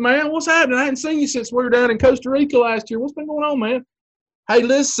 Steve, man, what's happening? I hadn't seen you since we were down in Costa Rica last year. What's been going on, man? Hey,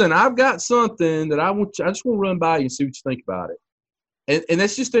 listen, I've got something that I just want to run by you and see what you think about it. And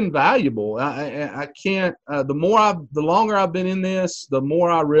that's just invaluable. I can't, the longer I've been in this, the more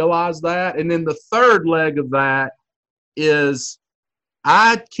I realize that. And then the third leg of that is,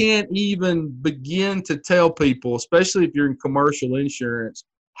 I can't even begin to tell people, especially if you're in commercial insurance,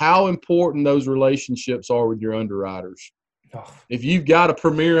 how important those relationships are with your underwriters. Oh. If you've got a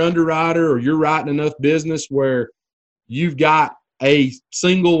premier underwriter, or you're writing enough business where you've got a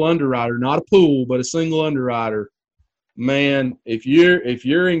single underwriter, not a pool, but a single underwriter, man, if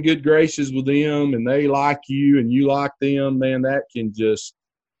you're in good graces with them and they like you and you like them, man, that can just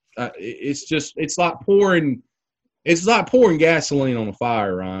it's like pouring gasoline on a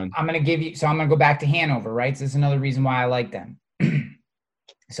fire, Ryan. I'm going to go back to Hanover, right? So this is another reason why I like them.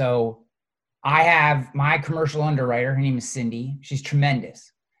 So I have my commercial underwriter. Her name is Cindy. She's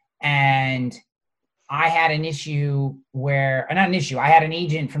tremendous. And I had an issue I had an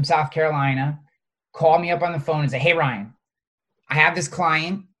agent from South Carolina call me up on the phone and say, hey, Ryan, I have this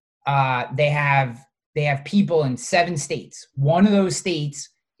client. They have people in 7 states. One of those states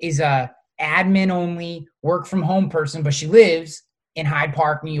is a admin only work from home person, but she lives in Hyde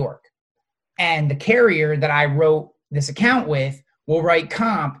Park, New York. And the carrier that I wrote this account with will write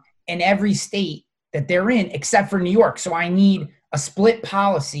comp in every state that they're in except for New York. So I need a split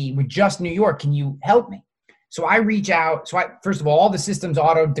policy with just New York. Can you help me? So I reach out. First of all the systems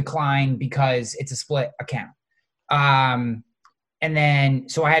auto decline because it's a split account. And then,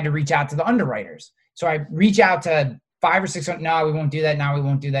 so I had to reach out to the underwriters. So I reach out to 5 or 6, no, we won't do that. Now we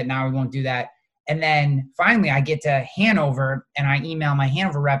won't do that. Now we won't do that. And then finally I get to Hanover and I email my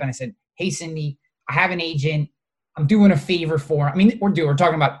Hanover rep and I said, hey, Cindy, I have an agent. I'm doing a favor for, I mean, we're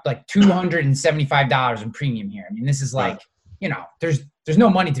talking about like $275 in premium here. I mean, this is like, you know, there's no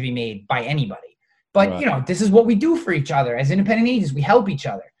money to be made by anybody, but you know, this is what we do for each other as independent agents. We help each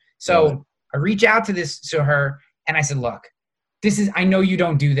other. So I reach out to her and I said, look, I know you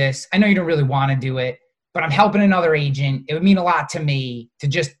don't do this. I know you don't really want to do it, but I'm helping another agent. It would mean a lot to me to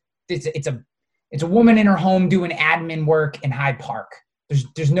just, it's a woman in her home doing admin work in Hyde Park.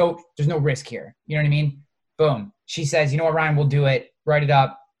 There's no risk here. You know what I mean? Boom. She says, you know what, Ryan, we'll do it. Write it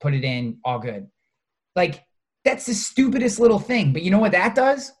up, put it in, all good. Like, that's the stupidest little thing. But you know what that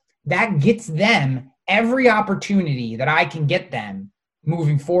does? That gets them every opportunity that I can get them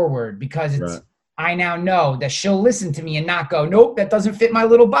moving forward, because I now know that she'll listen to me and not go, nope, that doesn't fit my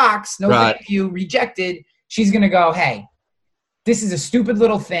little box. No, thank you, rejected. She's going to go, hey, this is a stupid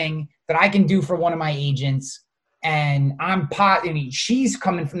little thing that I can do for one of my agents. And she's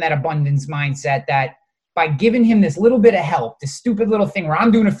coming from that abundance mindset that by giving him this little bit of help, this stupid little thing where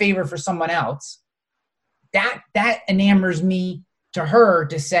I'm doing a favor for someone else, that enamors me to her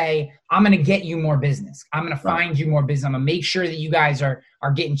to say, I'm going to get you more business. I'm going to find you more business. I'm going to make sure that you guys are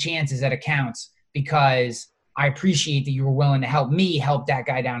getting chances at accounts, because I appreciate that you were willing to help me help that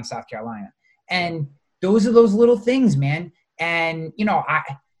guy down in South Carolina. And those are those little things, man. And, you know,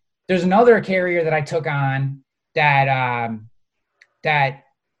 there's another carrier that I took on that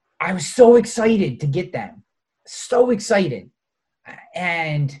I was so excited to get them. So excited.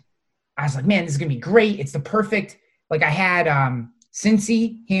 And I was like, man, this is going to be great. It's the perfect, like I had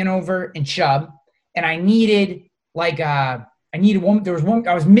Cincy, Hanover, and Chubb, and I needed I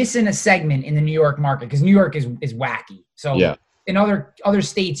was missing a segment in the New York market, because New York is wacky. So in other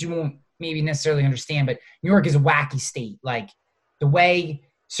states, you won't maybe necessarily understand, but New York is a wacky state. Like the way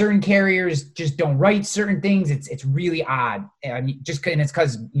certain carriers just don't write certain things, it's really odd. I mean, and it's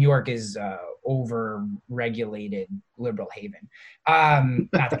because New York is over-regulated liberal haven.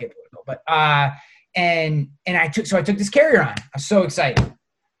 Not to get political, but and I took this carrier on. I was so excited.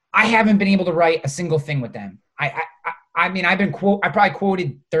 I haven't been able to write a single thing with them. I mean, I probably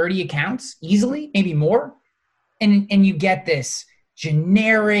quoted 30 accounts easily, maybe more. And you get this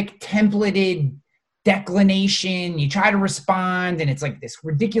generic templated declination. You try to respond, and it's like this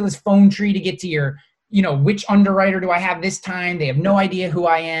ridiculous phone tree to get to your, you know, which underwriter do I have this time? They have no idea who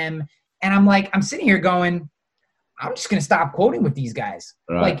I am. And I'm sitting here going, I'm just going to stop quoting with these guys.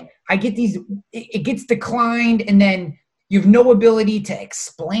 Like I get it gets declined, and then you have no ability to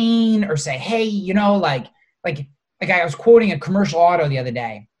explain or say, hey, you know, like I was quoting a commercial auto the other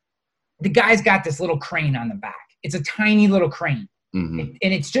day. The guy's got this little crane on the back. It's a tiny little crane. Mm-hmm.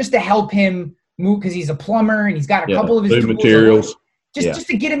 And it's just to help him move, because he's a plumber and he's got a couple of his materials. Just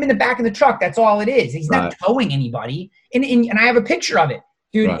to get him in the back of the truck. That's all it is. He's not towing anybody. And I have a picture of it.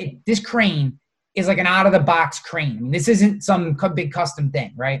 Dude, this crane is like an out-of-the-box crane. I mean, this isn't some big custom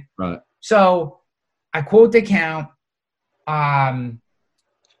thing, right? Right. So I quote the account, and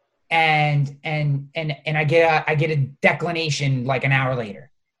I get a declination like an hour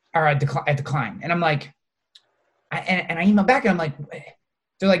later, or a decline. And I'm like, I email back and I'm like,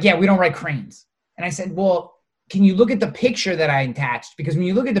 they're like, yeah, we don't write cranes. And I said, well, can you look at the picture that I attached? Because when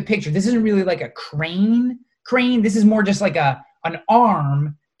you look at the picture, this isn't really like a crane. This is more just like an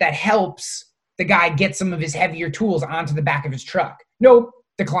arm that helps the guy get some of his heavier tools onto the back of his truck. Nope.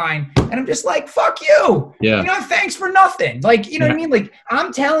 Decline. And I'm just like, fuck you. Yeah. You know, thanks for nothing. Like, you know what I mean? Like,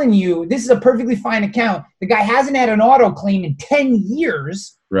 I'm telling you, this is a perfectly fine account. The guy hasn't had an auto claim in 10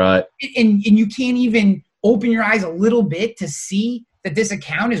 years. Right. And you can't even open your eyes a little bit to see that this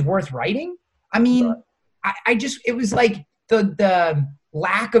account is worth writing. I mean, it was like the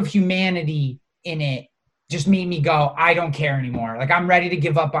lack of humanity in it just made me go, I don't care anymore. Like, I'm ready to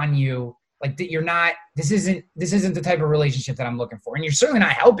give up on you. Like, this isn't the type of relationship that I'm looking for. And you're certainly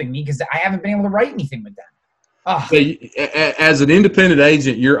not helping me, because I haven't been able to write anything with them. As an independent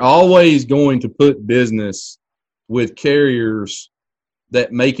agent, you're always going to put business with carriers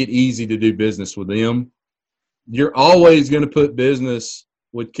that make it easy to do business with them. You're always going to put business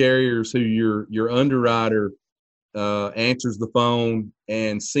with carriers who your underwriter answers the phone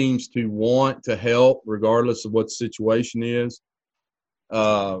and seems to want to help regardless of what the situation is.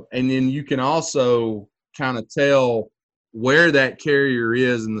 And then you can also kind of tell where that carrier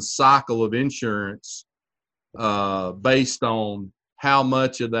is in the cycle of insurance based on how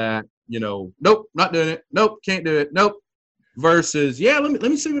much of that, you know, nope, not doing it. Nope, can't do it. Nope. Versus, yeah, let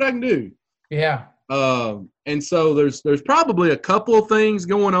me see what I can do. Yeah. And so there's probably a couple of things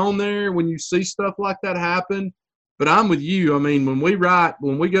going on there when you see stuff like that happen. But I'm with you. I mean, when we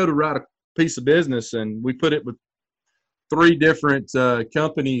go to write piece of business and we put it with 3 different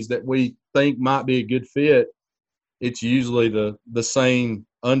companies that we think might be a good fit, it's usually the same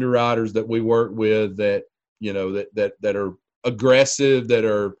underwriters that we work with that, you know, that are aggressive, that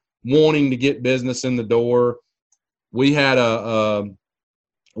are wanting to get business in the door. We had an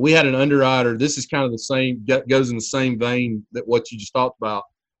underwriter. This is kind of the same, goes in the same vein that what you just talked about.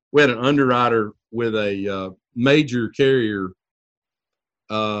 We had an underwriter with a major carrier.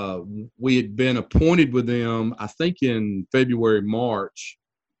 We had been appointed with them, I think in February, March,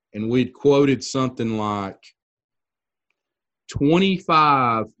 and we'd quoted something like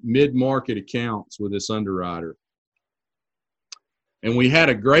 25 mid-market accounts with this underwriter. And we had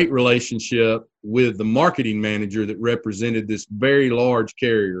a great relationship with the marketing manager that represented this very large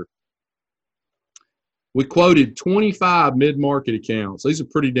carrier. We quoted 25 mid-market accounts. These are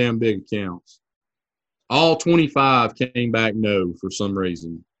pretty damn big accounts. All 25 came back no for some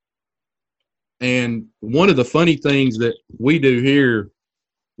reason. And one of the funny things that we do here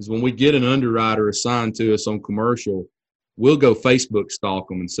is when we get an underwriter assigned to us on commercial, we'll go Facebook stalk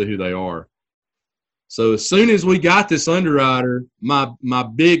them and see who they are. So as soon as we got this underwriter, my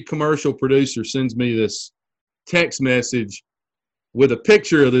big commercial producer sends me this text message with a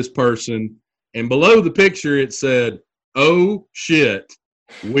picture of this person. And below the picture, it said, "Oh, shit,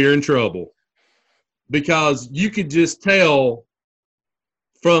 we're in trouble." Because you could just tell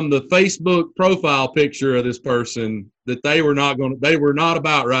from the Facebook profile picture of this person that they were not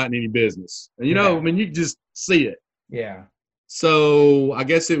about writing any business. And, you know, I mean, you just see it. Yeah. So I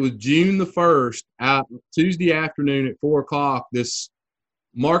guess it was June the 1st, Tuesday afternoon at 4:00, this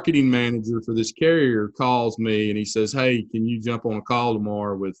marketing manager for this carrier calls me and he says, "Hey, can you jump on a call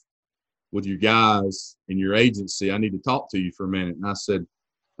tomorrow with your guys in your agency? I need to talk to you for a minute." And I said,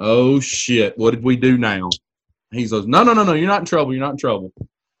 "Oh, shit, what did we do now?" He goes, No, you're not in trouble. You're not in trouble.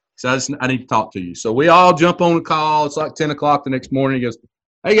 So I need to talk to you. So we all jump on a call. It's like 10 o'clock the next morning. He goes,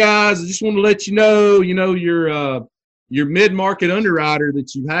 "Hey, guys, I just want to let you know, your mid-market underwriter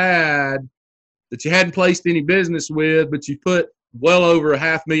that you hadn't placed any business with, but you put well over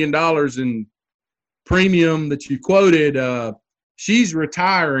 $500,000 in premium that you quoted, she's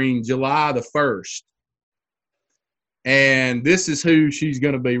retiring July the 1st. And this is who she's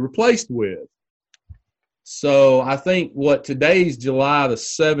going to be replaced with." So I think today's July the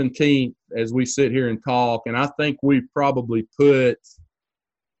 17th as we sit here and talk, and I think we probably put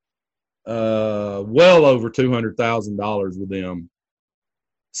well over $200,000 with them.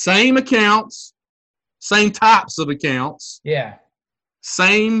 Same accounts, same types of accounts. Yeah.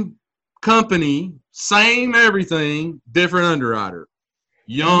 Same company, same everything, different underwriter.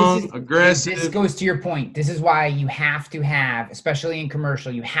 Young, aggressive. This goes to your point. This is why you have to have, especially in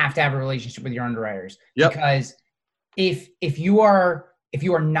commercial, you have to have a relationship with your underwriters. Yep. Because if you are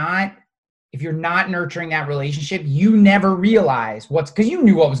not nurturing that relationship, you never realize because you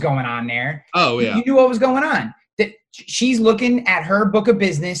knew what was going on there. Oh yeah. You knew what was going on. That she's looking at her book of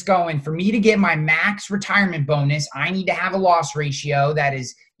business going, for me to get my max retirement bonus, I need to have a loss ratio that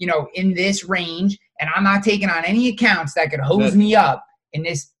is, in this range, and I'm not taking on any accounts that could hose me up in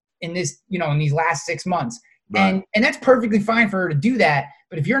this, in these last 6 months. Right. And that's perfectly fine for her to do that.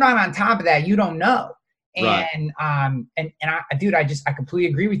 But if you're not on top of that, you don't know. And, I completely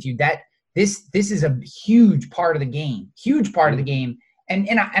agree with you that this is a huge part of the game, of the game.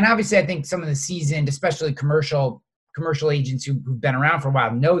 And obviously I think some of the seasoned, especially commercial agents who've been around for a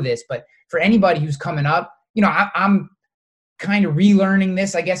while know this, but for anybody who's coming up, I'm kind of relearning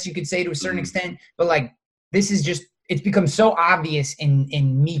this, I guess you could say, to a certain extent, but like, this is just, it's become so obvious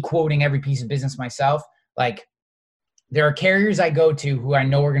in me quoting every piece of business myself. Like, there are carriers I go to who I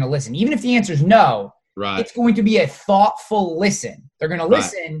know are going to listen. Even if the answer is no, right, it's going to be a thoughtful listen. They're going to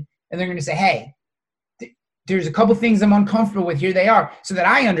listen and they're going to say, "Hey, there's a couple things I'm uncomfortable with. Here they are," so that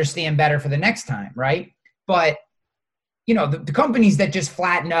I understand better for the next time, right? But, the companies that just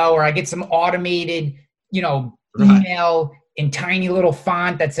flat no, or I get some automated, email in tiny little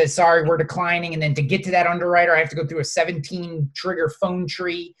font that says, "Sorry, we're declining." And then to get to that underwriter, I have to go through a 17 trigger phone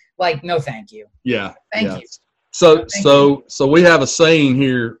tree. Like, no, thank you. Yeah. Thank you. So we have a saying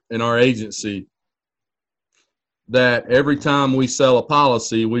here in our agency that every time we sell a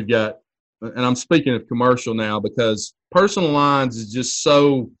policy, we've got, and I'm speaking of commercial now because personal lines is just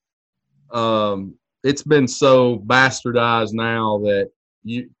so, it's been so bastardized now that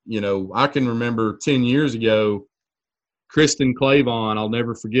I can remember 10 years ago, Kristen Clavon, I'll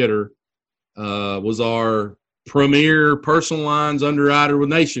never forget her, was our premier personal lines underwriter with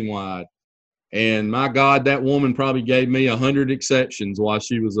Nationwide. And my God, that woman probably gave me 100 exceptions while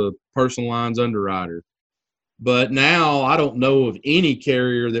she was a personal lines underwriter. But now I don't know of any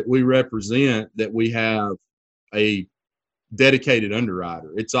carrier that we represent that we have a dedicated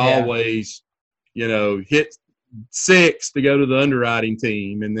underwriter. It's always, hit 6 to go to the underwriting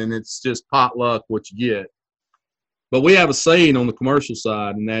team, and then it's just potluck what you get. But we have a saying on the commercial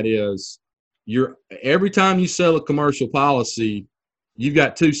side, and that is every time you sell a commercial policy, you've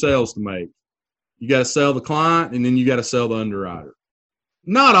got 2 sales to make. You got to sell the client, and then you got to sell the underwriter.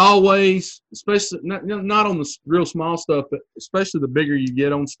 Not always, especially not on the real small stuff, but especially the bigger you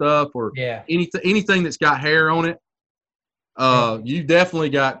get on stuff or anything that's got hair on it. You definitely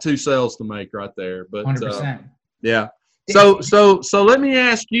got 2 sales to make right there. But 100%. Yeah. So let me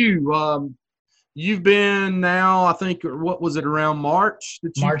ask you. You've been now, I think, what was it, around March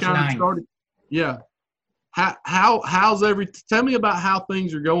that you kind of started? Yeah. How's tell me about how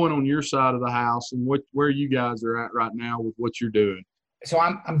things are going on your side of the house and where you guys are at right now with what you're doing. So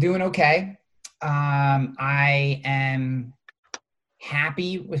I'm doing okay. I am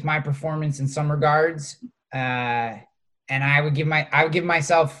happy with my performance in some regards. And I would give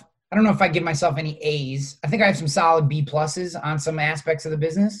myself, I don't know if I give myself any A's. I think I have some solid B pluses on some aspects of the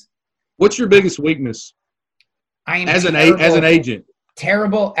business. What's your biggest weakness? I am as an agent.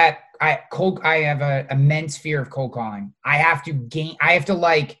 Terrible at cold. I have an immense fear of cold calling. I have to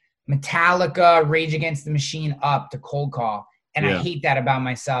like Metallica, Rage Against the Machine up to cold call. And I hate that about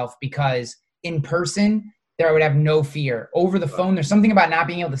myself because in person, there I would have no fear. Over the phone, there's something about not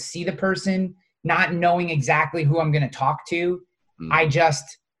being able to see the person, not knowing exactly who I'm going to talk to.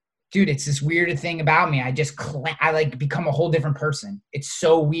 Dude, it's this weird thing about me. I like become a whole different person. It's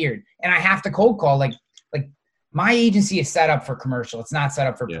so weird. And I have to cold call. Like my agency is set up for commercial. It's not set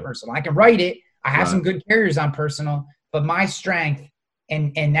up for personal. I can write it. I have some good carriers on personal, but my strength,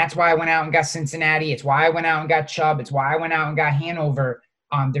 and that's why I went out and got Cincinnati. It's why I went out and got Chubb. It's why I went out and got Hanover.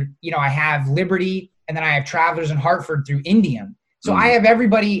 I have Liberty, and then I have Travelers in Hartford through Indian. So I have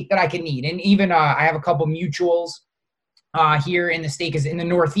everybody that I can need. And even I have a couple mutuals here in the state, because in the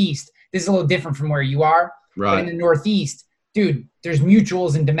Northeast, this is a little different from where you are. Right. But in the Northeast, dude, there's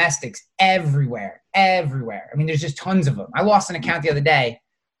mutuals and domestics everywhere. I mean, there's just tons of them. I lost an account the other day.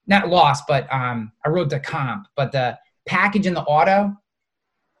 Not lost, but I wrote the comp. But the package in the auto,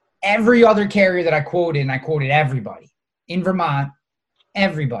 every other carrier that I quoted, and I quoted everybody in Vermont,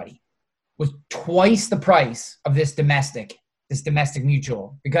 everybody was twice the price of this domestic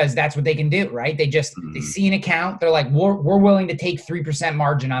mutual, because that's what they can do, right? They see an account. They're like, we're willing to take 3%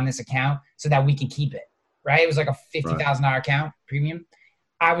 margin on this account so that we can keep it, right? It was like a $50,000 account premium.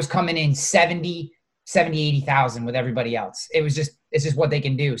 I was coming in 80,000 with everybody else. It's just what they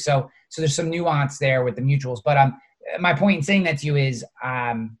can do. So there's some nuance there with the mutuals. But my point in saying that to you is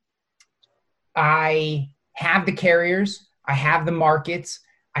I have the carriers, I have the markets,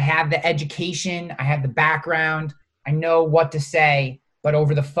 I have the education, I have the background. I know what to say, but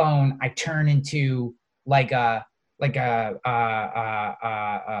over the phone, I turn into I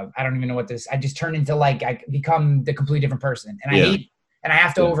don't even know what this, I just turn into I become the completely different person, and I hate it, and I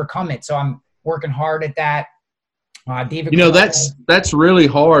have to overcome it. So I'm working hard at that. David, that's really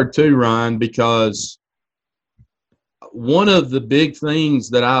hard too, Ryan, because one of the big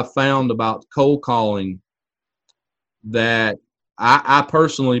things that I've found about cold calling that I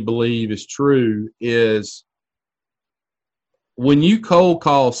personally believe is true is when you cold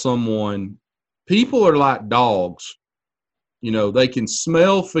call someone, people are like dogs. They can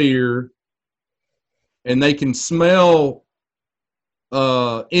smell fear, and they can smell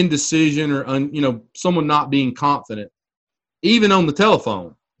indecision or someone not being confident, even on the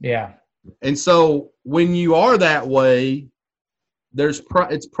telephone. Yeah. And so when you are that way,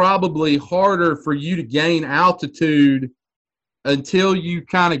 it's probably harder for you to gain altitude until you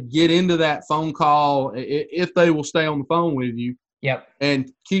kind of get into that phone call, if they will stay on the phone with you. Yep.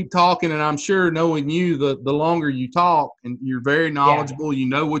 And keep talking. And I'm sure, knowing you, the longer you talk, and you're very knowledgeable, you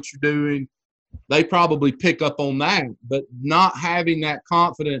know what you're doing, they probably pick up on that. But not having that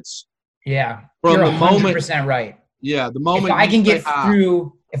confidence. Yeah. From you're the 100% moment, right. Yeah. The moment if I can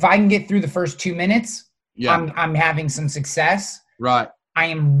get through the first 2 minutes, I'm having some success. Right. I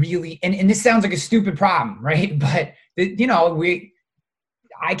am really, and this sounds like a stupid problem, right? But I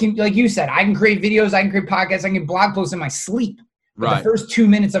can, like you said, I can create videos, I can create podcasts, I can get blog posts in my sleep. But right. The first 2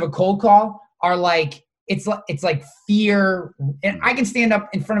 minutes of a cold call are like, it's like fear. And I can stand up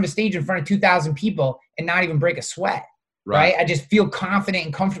in front of a stage in front of 2,000 people and not even break a sweat, right? I just feel confident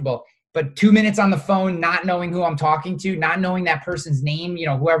and comfortable. But 2 minutes on the phone, not knowing who I'm talking to, not knowing that person's name,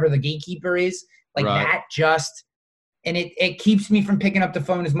 whoever the gatekeeper is, that just, and it keeps me from picking up the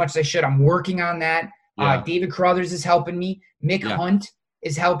phone as much as I should. I'm working on that. David Carruthers is helping me. Mick Hunt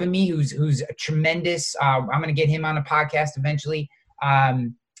is helping me, who's a tremendous. I'm going to get him on a podcast eventually.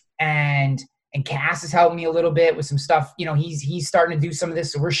 And Cass has helped me a little bit with some stuff. You know, he's starting to do some of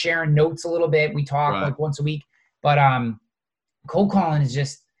this, so we're sharing notes a little bit. We talk like once a week, but cold calling is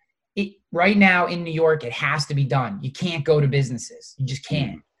just it right now in New York. It has to be done. You can't go to businesses. You just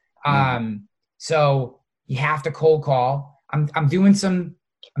can't. So you have to cold call. I'm using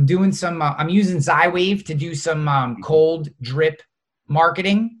Zywave to do some cold drip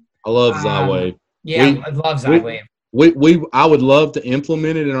marketing. I love Zywave. I love Zywave. I would love to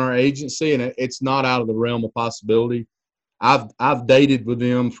implement it in our agency, and it's not out of the realm of possibility. I've dated with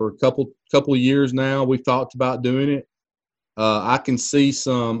them for a couple of years now. We've talked about doing it. I can see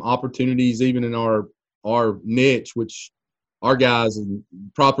some opportunities even in our niche, which our guys and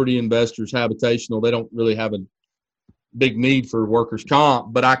property investors, habitational, they don't really have a big need for workers'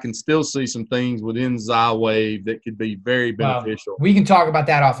 comp, but I can still see some things within Zywave that could be very beneficial. We can talk about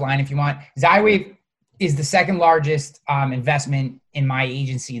that offline if you want. Zywave is the second largest investment in my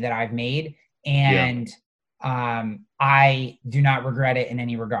agency that I've made, and I do not regret it in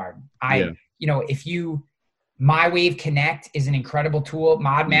any regard. MyWave Connect is an incredible tool.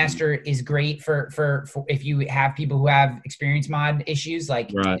 ModMaster is great for if you have people who have experience mod issues.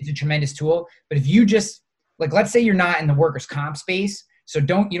 It's a tremendous tool. But if you just let's say you're not in the workers' comp space, so you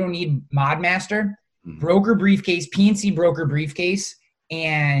don't need ModMaster, Broker Briefcase, PNC Broker Briefcase,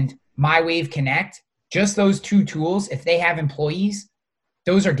 and MyWave Connect. Just those two tools, if they have employees,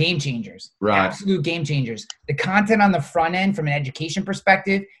 those are game changers. Absolute game changers. The content on the front end from an education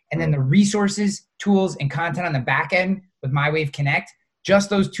perspective, and then the resources, tools, and content on the back end with MyWave Connect, just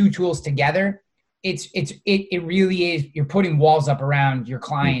those two tools together, it really is, you're putting walls up around your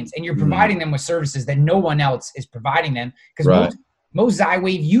clients, and you're providing them with services that no one else is providing them, because most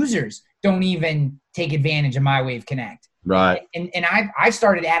Zywave users don't even take advantage of MyWave Connect. And I've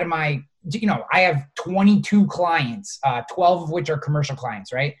started adding my, I have 22 clients, 12 of which are commercial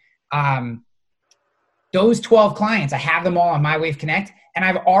clients, right? Those 12 clients, I have them all on MyWave Connect, and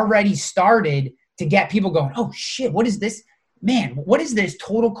I've already started to get people going, oh shit, what is this? Man, what is this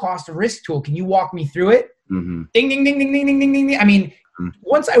total cost of risk tool? Can you walk me through it? Ding, ding, ding, ding, ding, ding, ding, ding. I mean,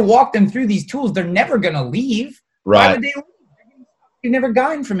 once I walk them through these tools, they're never going to leave. Why would they leave? They've never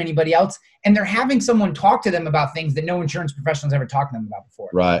gotten from anybody else, and they're having someone talk to them about things that no insurance professional's ever talked to them about before.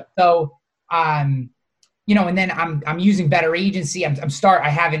 So, and then I'm using Better Agency. I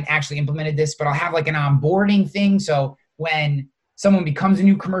haven't actually implemented this, but I'll have like an onboarding thing. So when someone becomes a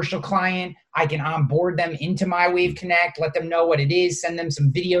new commercial client, I can onboard them into MyWave Connect, let them know what it is, send them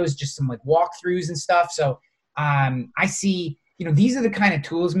some videos, just some like walkthroughs and stuff. So I see, these are the kind of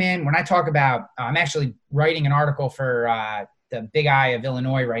tools, man. When I talk about, I'm actually writing an article for the Big Eye of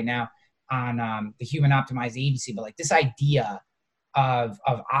Illinois right now on the Human Optimized Agency, but like this idea of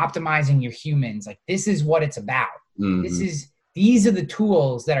optimizing your humans, like this is what it's about. These are the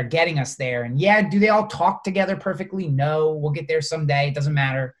tools that are getting us there. And yeah, do they all talk together perfectly? No, we'll get there someday. It doesn't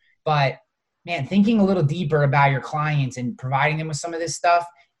matter. But man, thinking a little deeper about your clients and providing them with some of this stuff,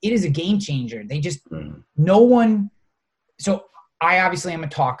 it is a game changer. They just, no one. So I obviously am a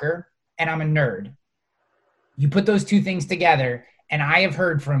talker and I'm a nerd. You put those two things together, and I have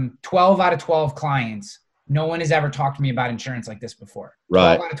heard from 12 out of 12 clients, no one has ever talked to me about insurance like this before.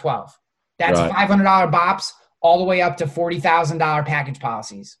 12 out of 12. That's $500 bops all the way up to $40,000 package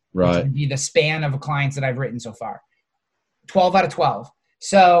policies. Which would be the span of clients that I've written so far. 12 out of 12.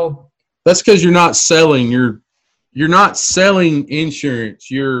 So that's because you're not selling. You're not selling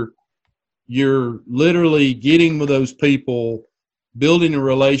insurance. You're literally getting with those people, building a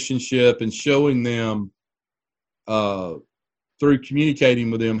relationship, and showing them through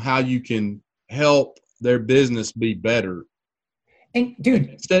communicating with them how you can help their business be better. And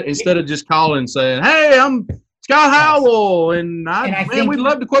dude, instead of just calling and saying, "Hey, I'm Scott Howell, and we'd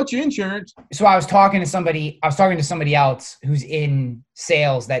love to quote you insurance." So I was talking to somebody else who's in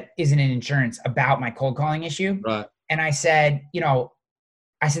sales that isn't in insurance about my cold calling issue. And I said,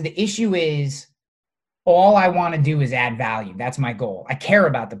 the issue is all I want to do is add value. That's my goal. I care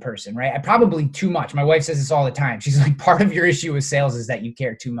about the person, right? I probably too much. My wife says this all the time. She's like, part of your issue with sales is that you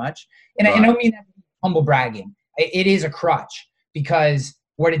care too much. And I don't mean that humble bragging. It is a crutch, because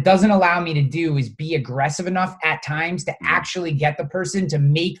what it doesn't allow me to do is be aggressive enough at times to actually get the person to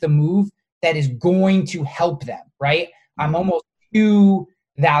make the move that is going to help them, right? I'm almost too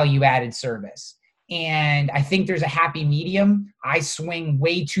value-added service. And I think there's a happy medium. I swing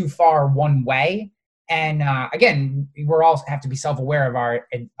way too far one way. And again, we're all have to be self-aware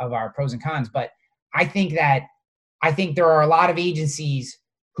of our pros and cons. But I think there are a lot of agencies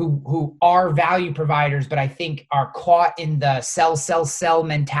who are value providers, but I think are caught in the sell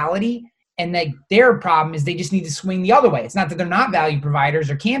mentality. And that their problem is they just need to swing the other way. It's not that they're not value providers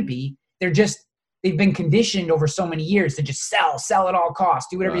or can't be. They've been conditioned over so many years to just sell at all costs,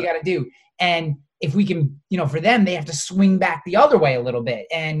 do whatever you got to do. And if we can, for them, they have to swing back the other way a little bit.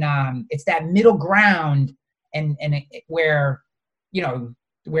 And it's that middle ground and where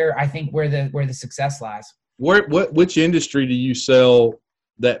I think where the success lies. Which industry do you sell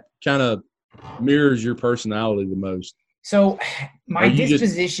that kind of mirrors your personality the most? So my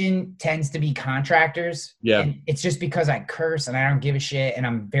disposition tends to be contractors. Yeah. And it's just because I curse and I don't give a shit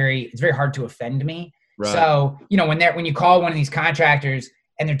and it's very hard to offend me. Right. So, when you call one of these contractors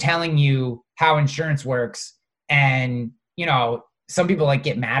and they're telling you how insurance works and, some people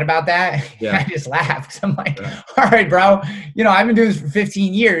get mad about that. Yeah. I just laugh because I'm like, all right, bro, I've been doing this for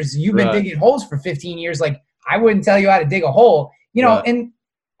 15 years. You've been digging holes for 15 years. I wouldn't tell you how to dig a hole,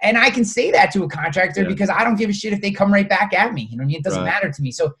 and I can say that to a contractor because I don't give a shit if they come right back at me. It doesn't matter to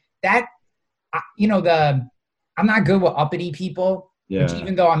me. So that, I'm not good with uppity people, which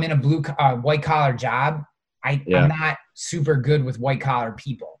even though I'm in a white collar job, I'm not super good with white collar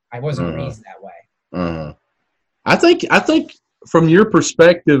people. I wasn't raised that way. I think from your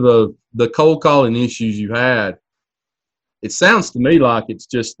perspective of the cold calling issues you had, it sounds to me like it's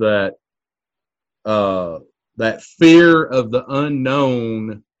just that, that fear of the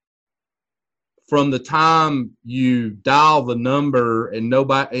unknown from the time you dial the number and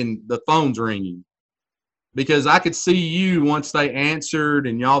the phone's ringing. Because I could see you once they answered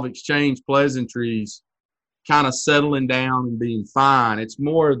and y'all have exchanged pleasantries kind of settling down and being fine. It's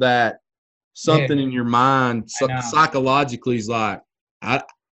more that something in your mind psychologically is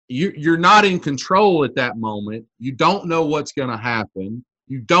you're not in control at that moment. You don't know what's going to happen.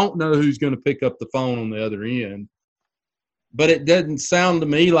 You don't know who's going to pick up the phone on the other end. But it doesn't sound to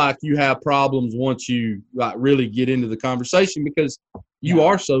me like you have problems once you really get into the conversation because you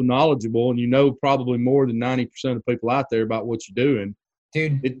are so knowledgeable and probably more than 90% of people out there about what you're doing.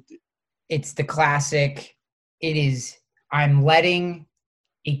 Dude, it's the classic. It is, I'm letting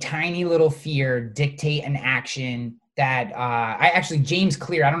a tiny little fear dictate an action that James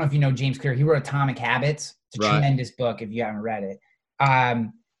Clear, I don't know if you know James Clear, he wrote Atomic Habits. It's a tremendous book if you haven't read it.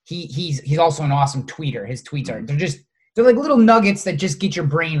 He's also an awesome tweeter. His tweets they're like little nuggets that just get your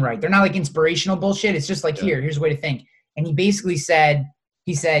brain right. They're not like inspirational bullshit. It's just here's a way to think. And he basically said,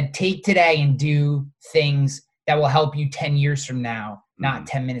 take today and do things that will help you 10 years from now, not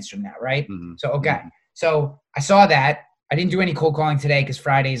 10 minutes from now. Right. Mm-hmm. So, okay. So I saw that. I didn't do any cold calling today because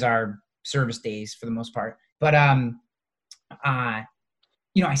Fridays are service days for the most part. But, I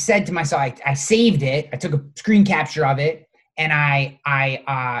said to myself, I saved it. I took a screen capture of it and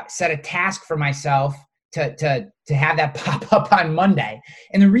I set a task for myself to have that pop up on Monday.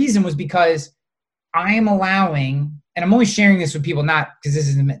 And the reason was because I am allowing, and I'm only sharing this with people, not because this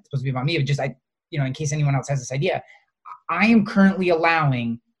isn't supposed to be about me, but just in case anyone else has this idea, I am currently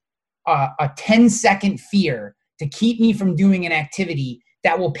allowing a 10-second fear to keep me from doing an activity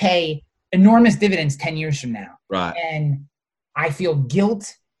that will pay enormous dividends 10 years from now. Right. And I feel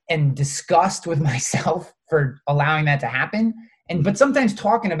guilt and disgust with myself for allowing that to happen. But sometimes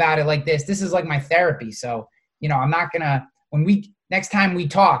talking about it like this is like my therapy. So, I'm not gonna, next time we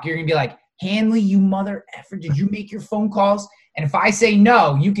talk, you're gonna be like, Hanley, you mother effer, did you make your phone calls? And if I say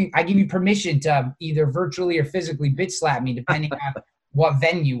no, I give you permission to either virtually or physically bitch slap me, depending on what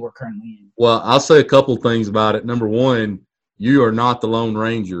venue we're currently in. Well, I'll say a couple things about it. Number one, you are not the Lone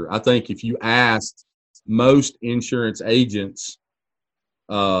Ranger. I think if you asked most insurance agents,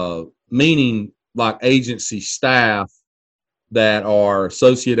 meaning like agency staff that are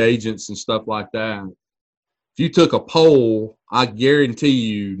associate agents and stuff like that, if you took a poll, I guarantee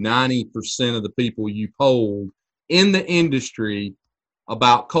you 90% of the people you polled in the industry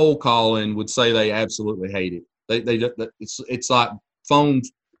about cold calling would say they absolutely hate it. It's like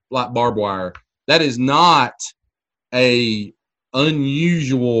phones like barbed wire. That is not a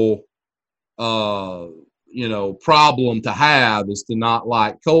unusual problem to have, is to not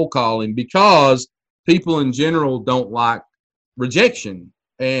like cold calling, because people in general don't like rejection.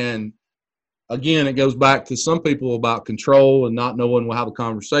 And again, it goes back to some people about control and not knowing how the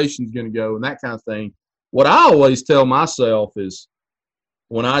conversation is going to go and that kind of thing. What I always tell myself is,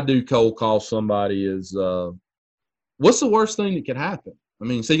 when I do cold call somebody, is what's the worst thing that could happen? I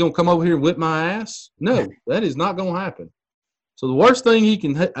mean, is he going to come over here and whip my ass? No, that is not going to happen. So the worst thing he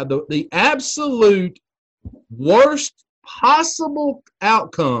can, the absolute worst possible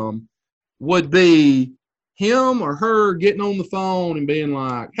outcome would be him or her getting on the phone and being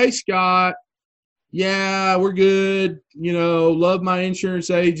like, hey, Scott, yeah, we're good. Love my insurance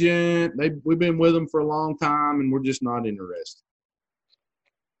agent. We've been with them for a long time, and we're just not interested.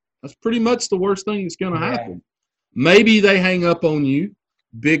 That's pretty much the worst thing that's going to happen. Maybe they hang up on you.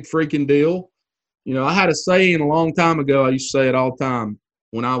 Big freaking deal. I had a saying a long time ago. I used to say it all the time.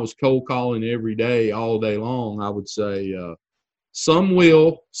 When I was cold calling every day, all day long, I would say, some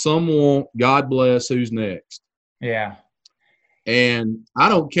will, some won't. God bless. Who's next? Yeah. And I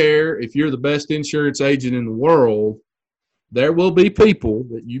don't care if you're the best insurance agent in the world. There will be people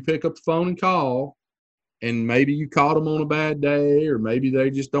that you pick up the phone and call, and maybe you caught them on a bad day, or maybe they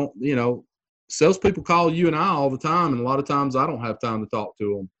just don't, salespeople call you and I all the time, and a lot of times I don't have time to talk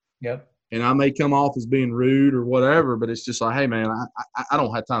to them. Yep. And I may come off as being rude or whatever, but it's just like, hey, man, I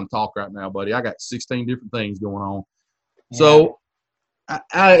don't have time to talk right now, buddy. I got 16 different things going on. Yeah. So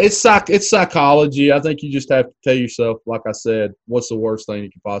it's psychology. I think you just have to tell yourself, like I said, what's the worst thing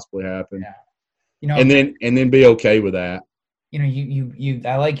that could possibly happen, and then be okay with that.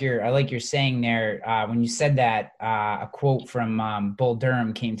 I like your saying there. When you said that, a quote from Bull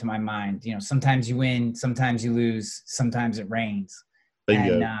Durham came to my mind. Sometimes you win, sometimes you lose, sometimes it rains.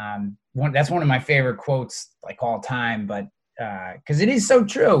 And that's one of my favorite quotes, like, all time. But because it is so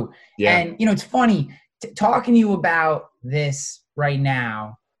true. Yeah. And it's funny talking to you about this right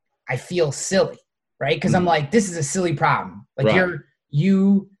now. I feel silly, right? Because I'm like, this is a silly problem. Like, right.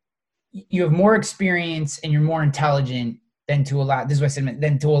 you have more experience and you're more intelligent than to allow. This is what I said.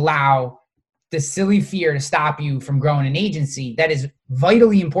 Than to allow the silly fear to stop you from growing an agency that is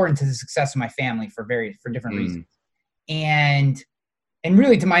vitally important to the success of my family for different reasons. And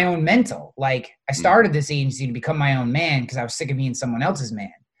really to my own mental. Like, I started this agency to become my own man because I was sick of being someone else's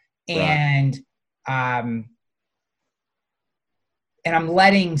man. And and I'm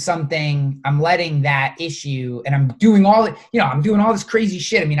letting that issue, and I'm doing all this crazy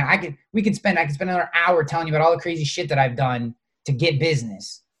shit. I mean, I could spend another hour telling you about all the crazy shit that I've done to get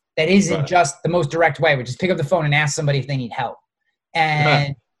business. That isn't just the most direct way, which is pick up the phone and ask somebody if they need help.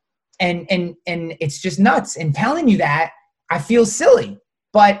 And it's just nuts. And telling you that, I feel silly,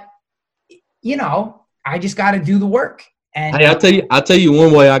 but I just got to do the work. And hey, I'll tell you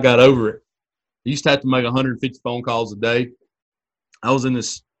one way I got over it. I used to have to make 150 phone calls a day. I was in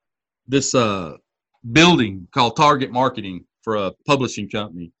this building called Target Marketing for a publishing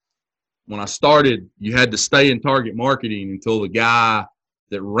company. When I started, you had to stay in Target Marketing until the guy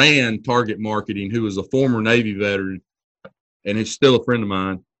that ran Target Marketing, who was a former Navy veteran and is still a friend of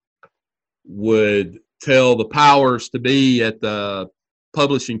mine, would tell the powers to be at the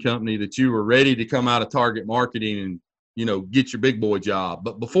publishing company that you were ready to come out of Target Marketing and, get your big boy job.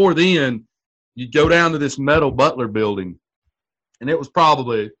 But before then, you'd go down to this metal Butler building, and it was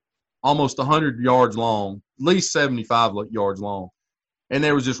probably almost 100 yards long, at least 75 yards long. And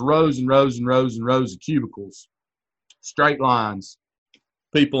there was just rows and rows and rows and rows of cubicles, straight lines,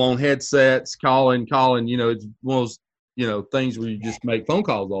 people on headsets, calling, it's one of those, things where you just make phone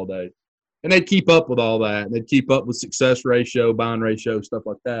calls all day. And they'd keep up with all that. They'd keep up with success ratio, buying ratio, stuff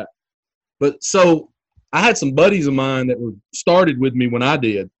like that. But so I had some buddies of mine that were started with me when I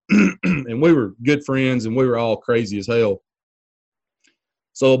did, and we were good friends, and we were all crazy as hell.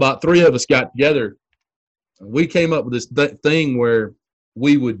 So about 3 of us got together. We came up with this thing where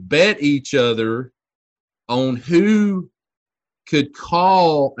we would bet each other on who could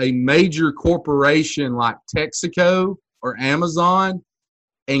call a major corporation like Texaco or Amazon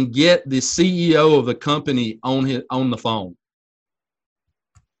and get the CEO of the company on the phone.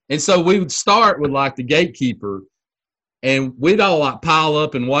 And so we would start with like the gatekeeper, and we'd all like pile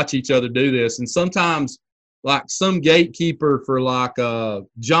up and watch each other do this. And sometimes like some gatekeeper for like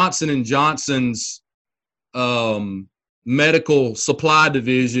Johnson & Johnson's medical supply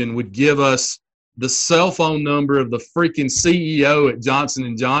division would give us the cell phone number of the freaking CEO at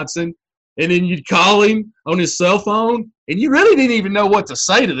Johnson & Johnson. And then you'd call him on his cell phone, and you really didn't even know what to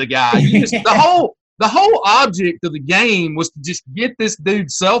say to the guy. You just, the whole object of the game was to just get this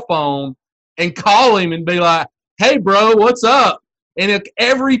dude's cell phone and call him and be like, "Hey, bro, what's up?" And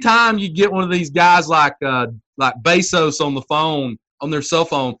every time you get one of these guys like Bezos on the phone, on their cell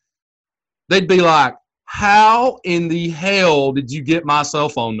phone, they'd be like, "How in the hell did you get my cell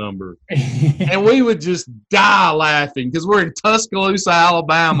phone number?" And we would just die laughing because we're in Tuscaloosa,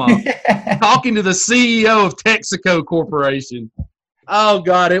 Alabama, talking to the CEO of Texaco Corporation. Oh,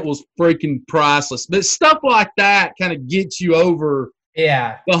 God, it was freaking priceless. But stuff like that kind of gets you over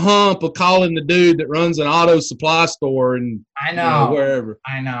the hump of calling the dude that runs an auto supply store and I know wherever.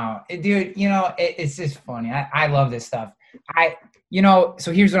 I know. Dude, it's just funny. I love this stuff.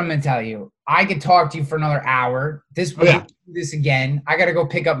 So here's what I'm going to tell you. I could talk to you for another hour. This again. I got to go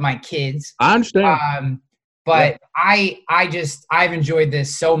pick up my kids. I understand. But I've enjoyed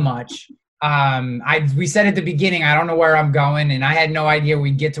this so much. We said at the beginning, I don't know where I'm going, and I had no idea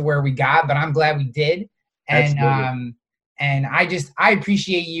we'd get to where we got, but I'm glad we did. And Absolutely. And I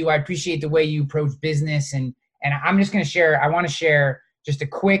appreciate you. I appreciate the way you approach business, and I'm just going to share. I want to share just a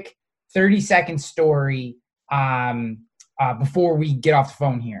quick 30-second story before we get off the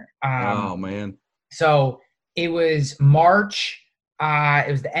phone here. Oh man! So it was March.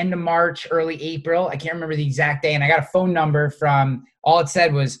 It was the end of March, early April. I can't remember the exact day. And I got a phone number from, all it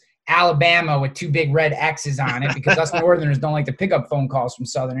said was Alabama with 2 big red X's on it, because us Northerners don't like to pick up phone calls from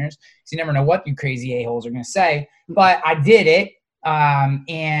Southerners. So you never know what you crazy a-holes are going to say. But I did it.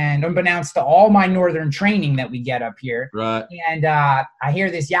 And unbeknownst to all my Northern training that we get up here. Right. And I hear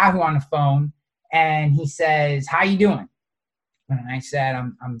this Yahoo on the phone, and he says, "How you doing?" And I said,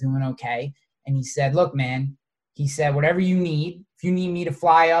 I'm doing okay. And he said, "Look, man," he said, "whatever you need. If you need me to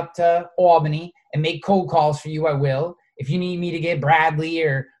fly up to Albany and make cold calls for you, I will. If you need me to get Bradley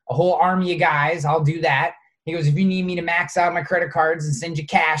or a whole army of guys, I'll do that." He goes, "If you need me to max out my credit cards and send you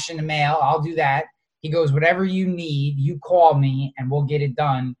cash in the mail, I'll do that." He goes, "Whatever you need, you call me and we'll get it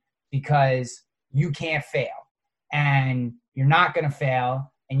done, because you can't fail. And you're not going to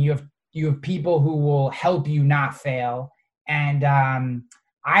fail. And you have people who will help you not fail." And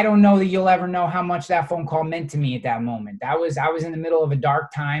I don't know that you'll ever know how much that phone call meant to me at that moment. I was in the middle of a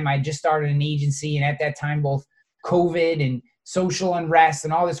dark time. I just started an agency, and at that time, both COVID and social unrest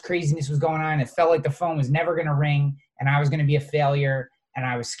and all this craziness was going on. It felt like the phone was never going to ring, and I was going to be a failure, and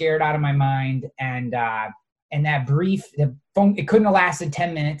I was scared out of my mind. And that the phone, it couldn't have lasted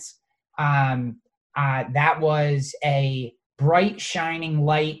 10 minutes. That was a bright, shining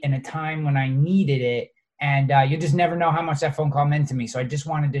light in a time when I needed it. And you just never know how much that phone call meant to me. So I just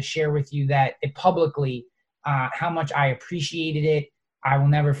wanted to share with you that publicly, how much I appreciated it. I will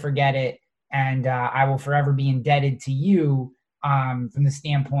never forget it. And I will forever be indebted to you from the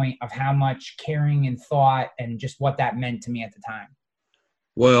standpoint of how much caring and thought and just what that meant to me at the time.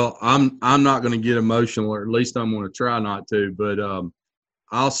 Well, I'm not going to get emotional, or at least I'm going to try not to. But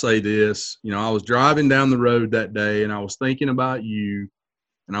I'll say this. I was driving down the road that day, and I was thinking about you,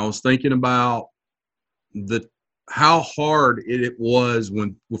 and I was thinking about how hard it was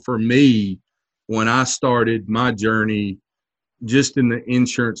for me when I started my journey just in the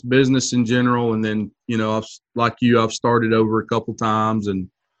insurance business in general. And then, I've started over a couple times, and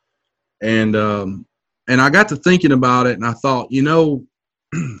I got to thinking about it, and I thought,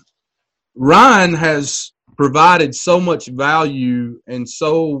 Ryan has provided so much value and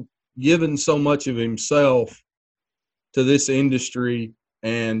given so much of himself to this industry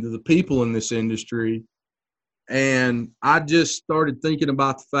and to the people in this industry. And I just started thinking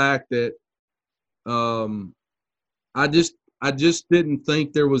about the fact that I just didn't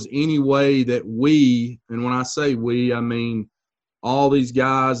think there was any way that we, and when I say we, I mean all these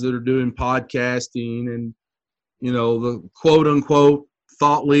guys that are doing podcasting and, the quote unquote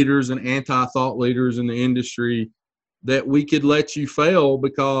thought leaders and anti-thought leaders in the industry, that we could let you fail,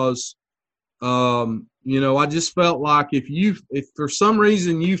 because, I just felt like if for some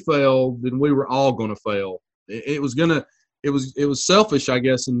reason you failed, then we were all going to fail. It was selfish, I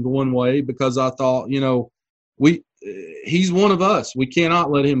guess, in one way, because I thought, he's one of us. We cannot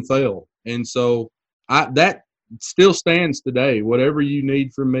let him fail. And so that still stands today. Whatever you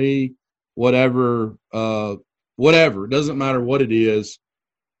need from me, whatever, it doesn't matter what it is,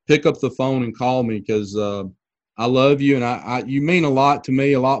 pick up the phone and call me, because I love you, and you mean a lot to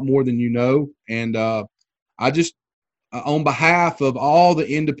me, a lot more than you know. And I just, on behalf of all the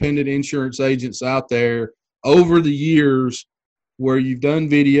independent insurance agents out there over the years, where you've done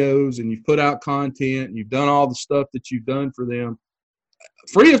videos and you've put out content and you've done all the stuff that you've done for them,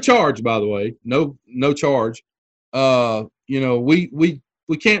 free of charge, by the way, no charge.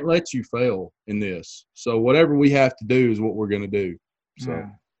 We can't let you fail in this. So whatever we have to do is what we're going to do. So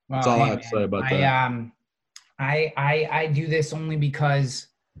that's all I have to say about that. I do this only because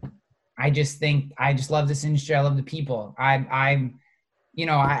I just love this industry. I love the people. I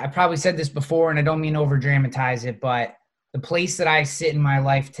probably said this before, and I don't mean to over dramatize it, but the place that I sit in my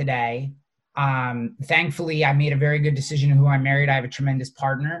life today, thankfully I made a very good decision who I married. I have a tremendous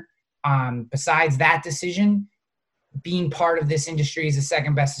partner. Besides that decision, being part of this industry is the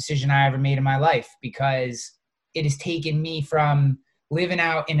second best decision I ever made in my life, because it has taken me from living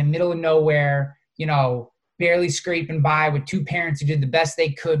out in the middle of nowhere, barely scraping by with 2 parents who did the best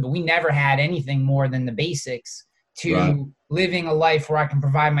they could, but we never had anything more than the basics, to living a life where I can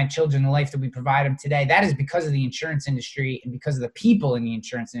provide my children the life that we provide them today. That is because of the insurance industry and because of the people in the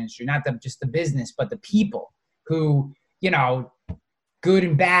insurance industry, not just the business, but the people who, good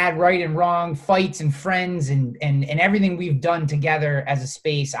and bad, right and wrong, fights and friends and everything we've done together as a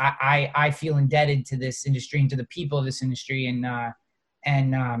space. I feel indebted to this industry and to the people of this industry. And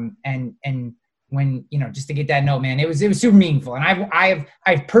when, just to get that note, man, it was super meaningful. And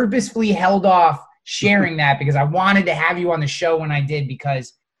I've purposefully held off sharing that because I wanted to have you on the show when I did,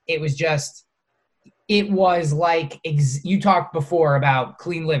 because it was like, you talked before about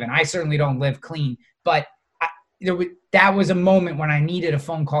clean living. I certainly don't live clean, but that was a moment when I needed a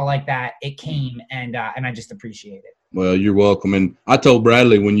phone call like that. It came, and I just appreciate it. Well, you're welcome. And I told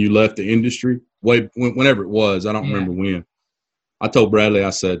Bradley when you left the industry, whenever it was, I don't remember when, I told Bradley, I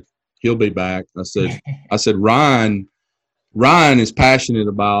said, he'll be back. I said, Ryan is passionate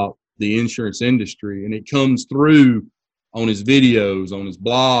about the insurance industry, and it comes through on his videos, on his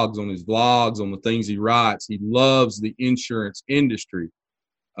blogs, on his vlogs, on the things he writes. He loves the insurance industry.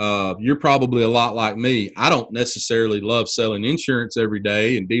 You're probably a lot like me. I don't necessarily love selling insurance every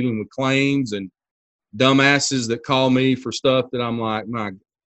day and dealing with claims and dumbasses that call me for stuff that I'm like,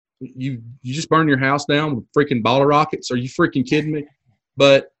 you just burn your house down with freaking bottle rockets? Are you freaking kidding me?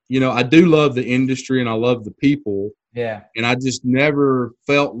 But, I do love the industry and I love the people. Yeah. And I just never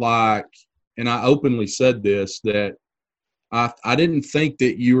felt like, and I openly said this, that I didn't think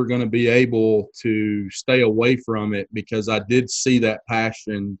that you were going to be able to stay away from it, because I did see that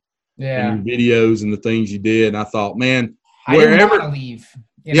passion in your videos and the things you did. And I thought, man, wherever, I didn't want to leave.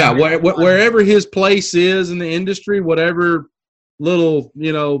 Wherever his place is in the industry, whatever little,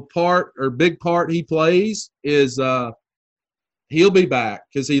 part or big part he plays is, he'll be back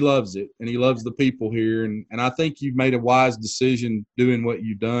because he loves it and he loves the people here. And I think you've made a wise decision doing what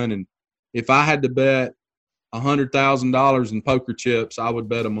you've done. And if I had to bet $100,000 in poker chips, I would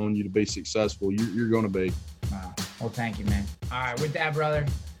bet them on you to be successful. You're going to be. Wow. Well, thank you, man. All right. With that, brother,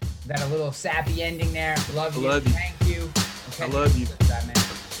 that a little sappy ending there. Love you. I love you. Thank you. I love you. That, man.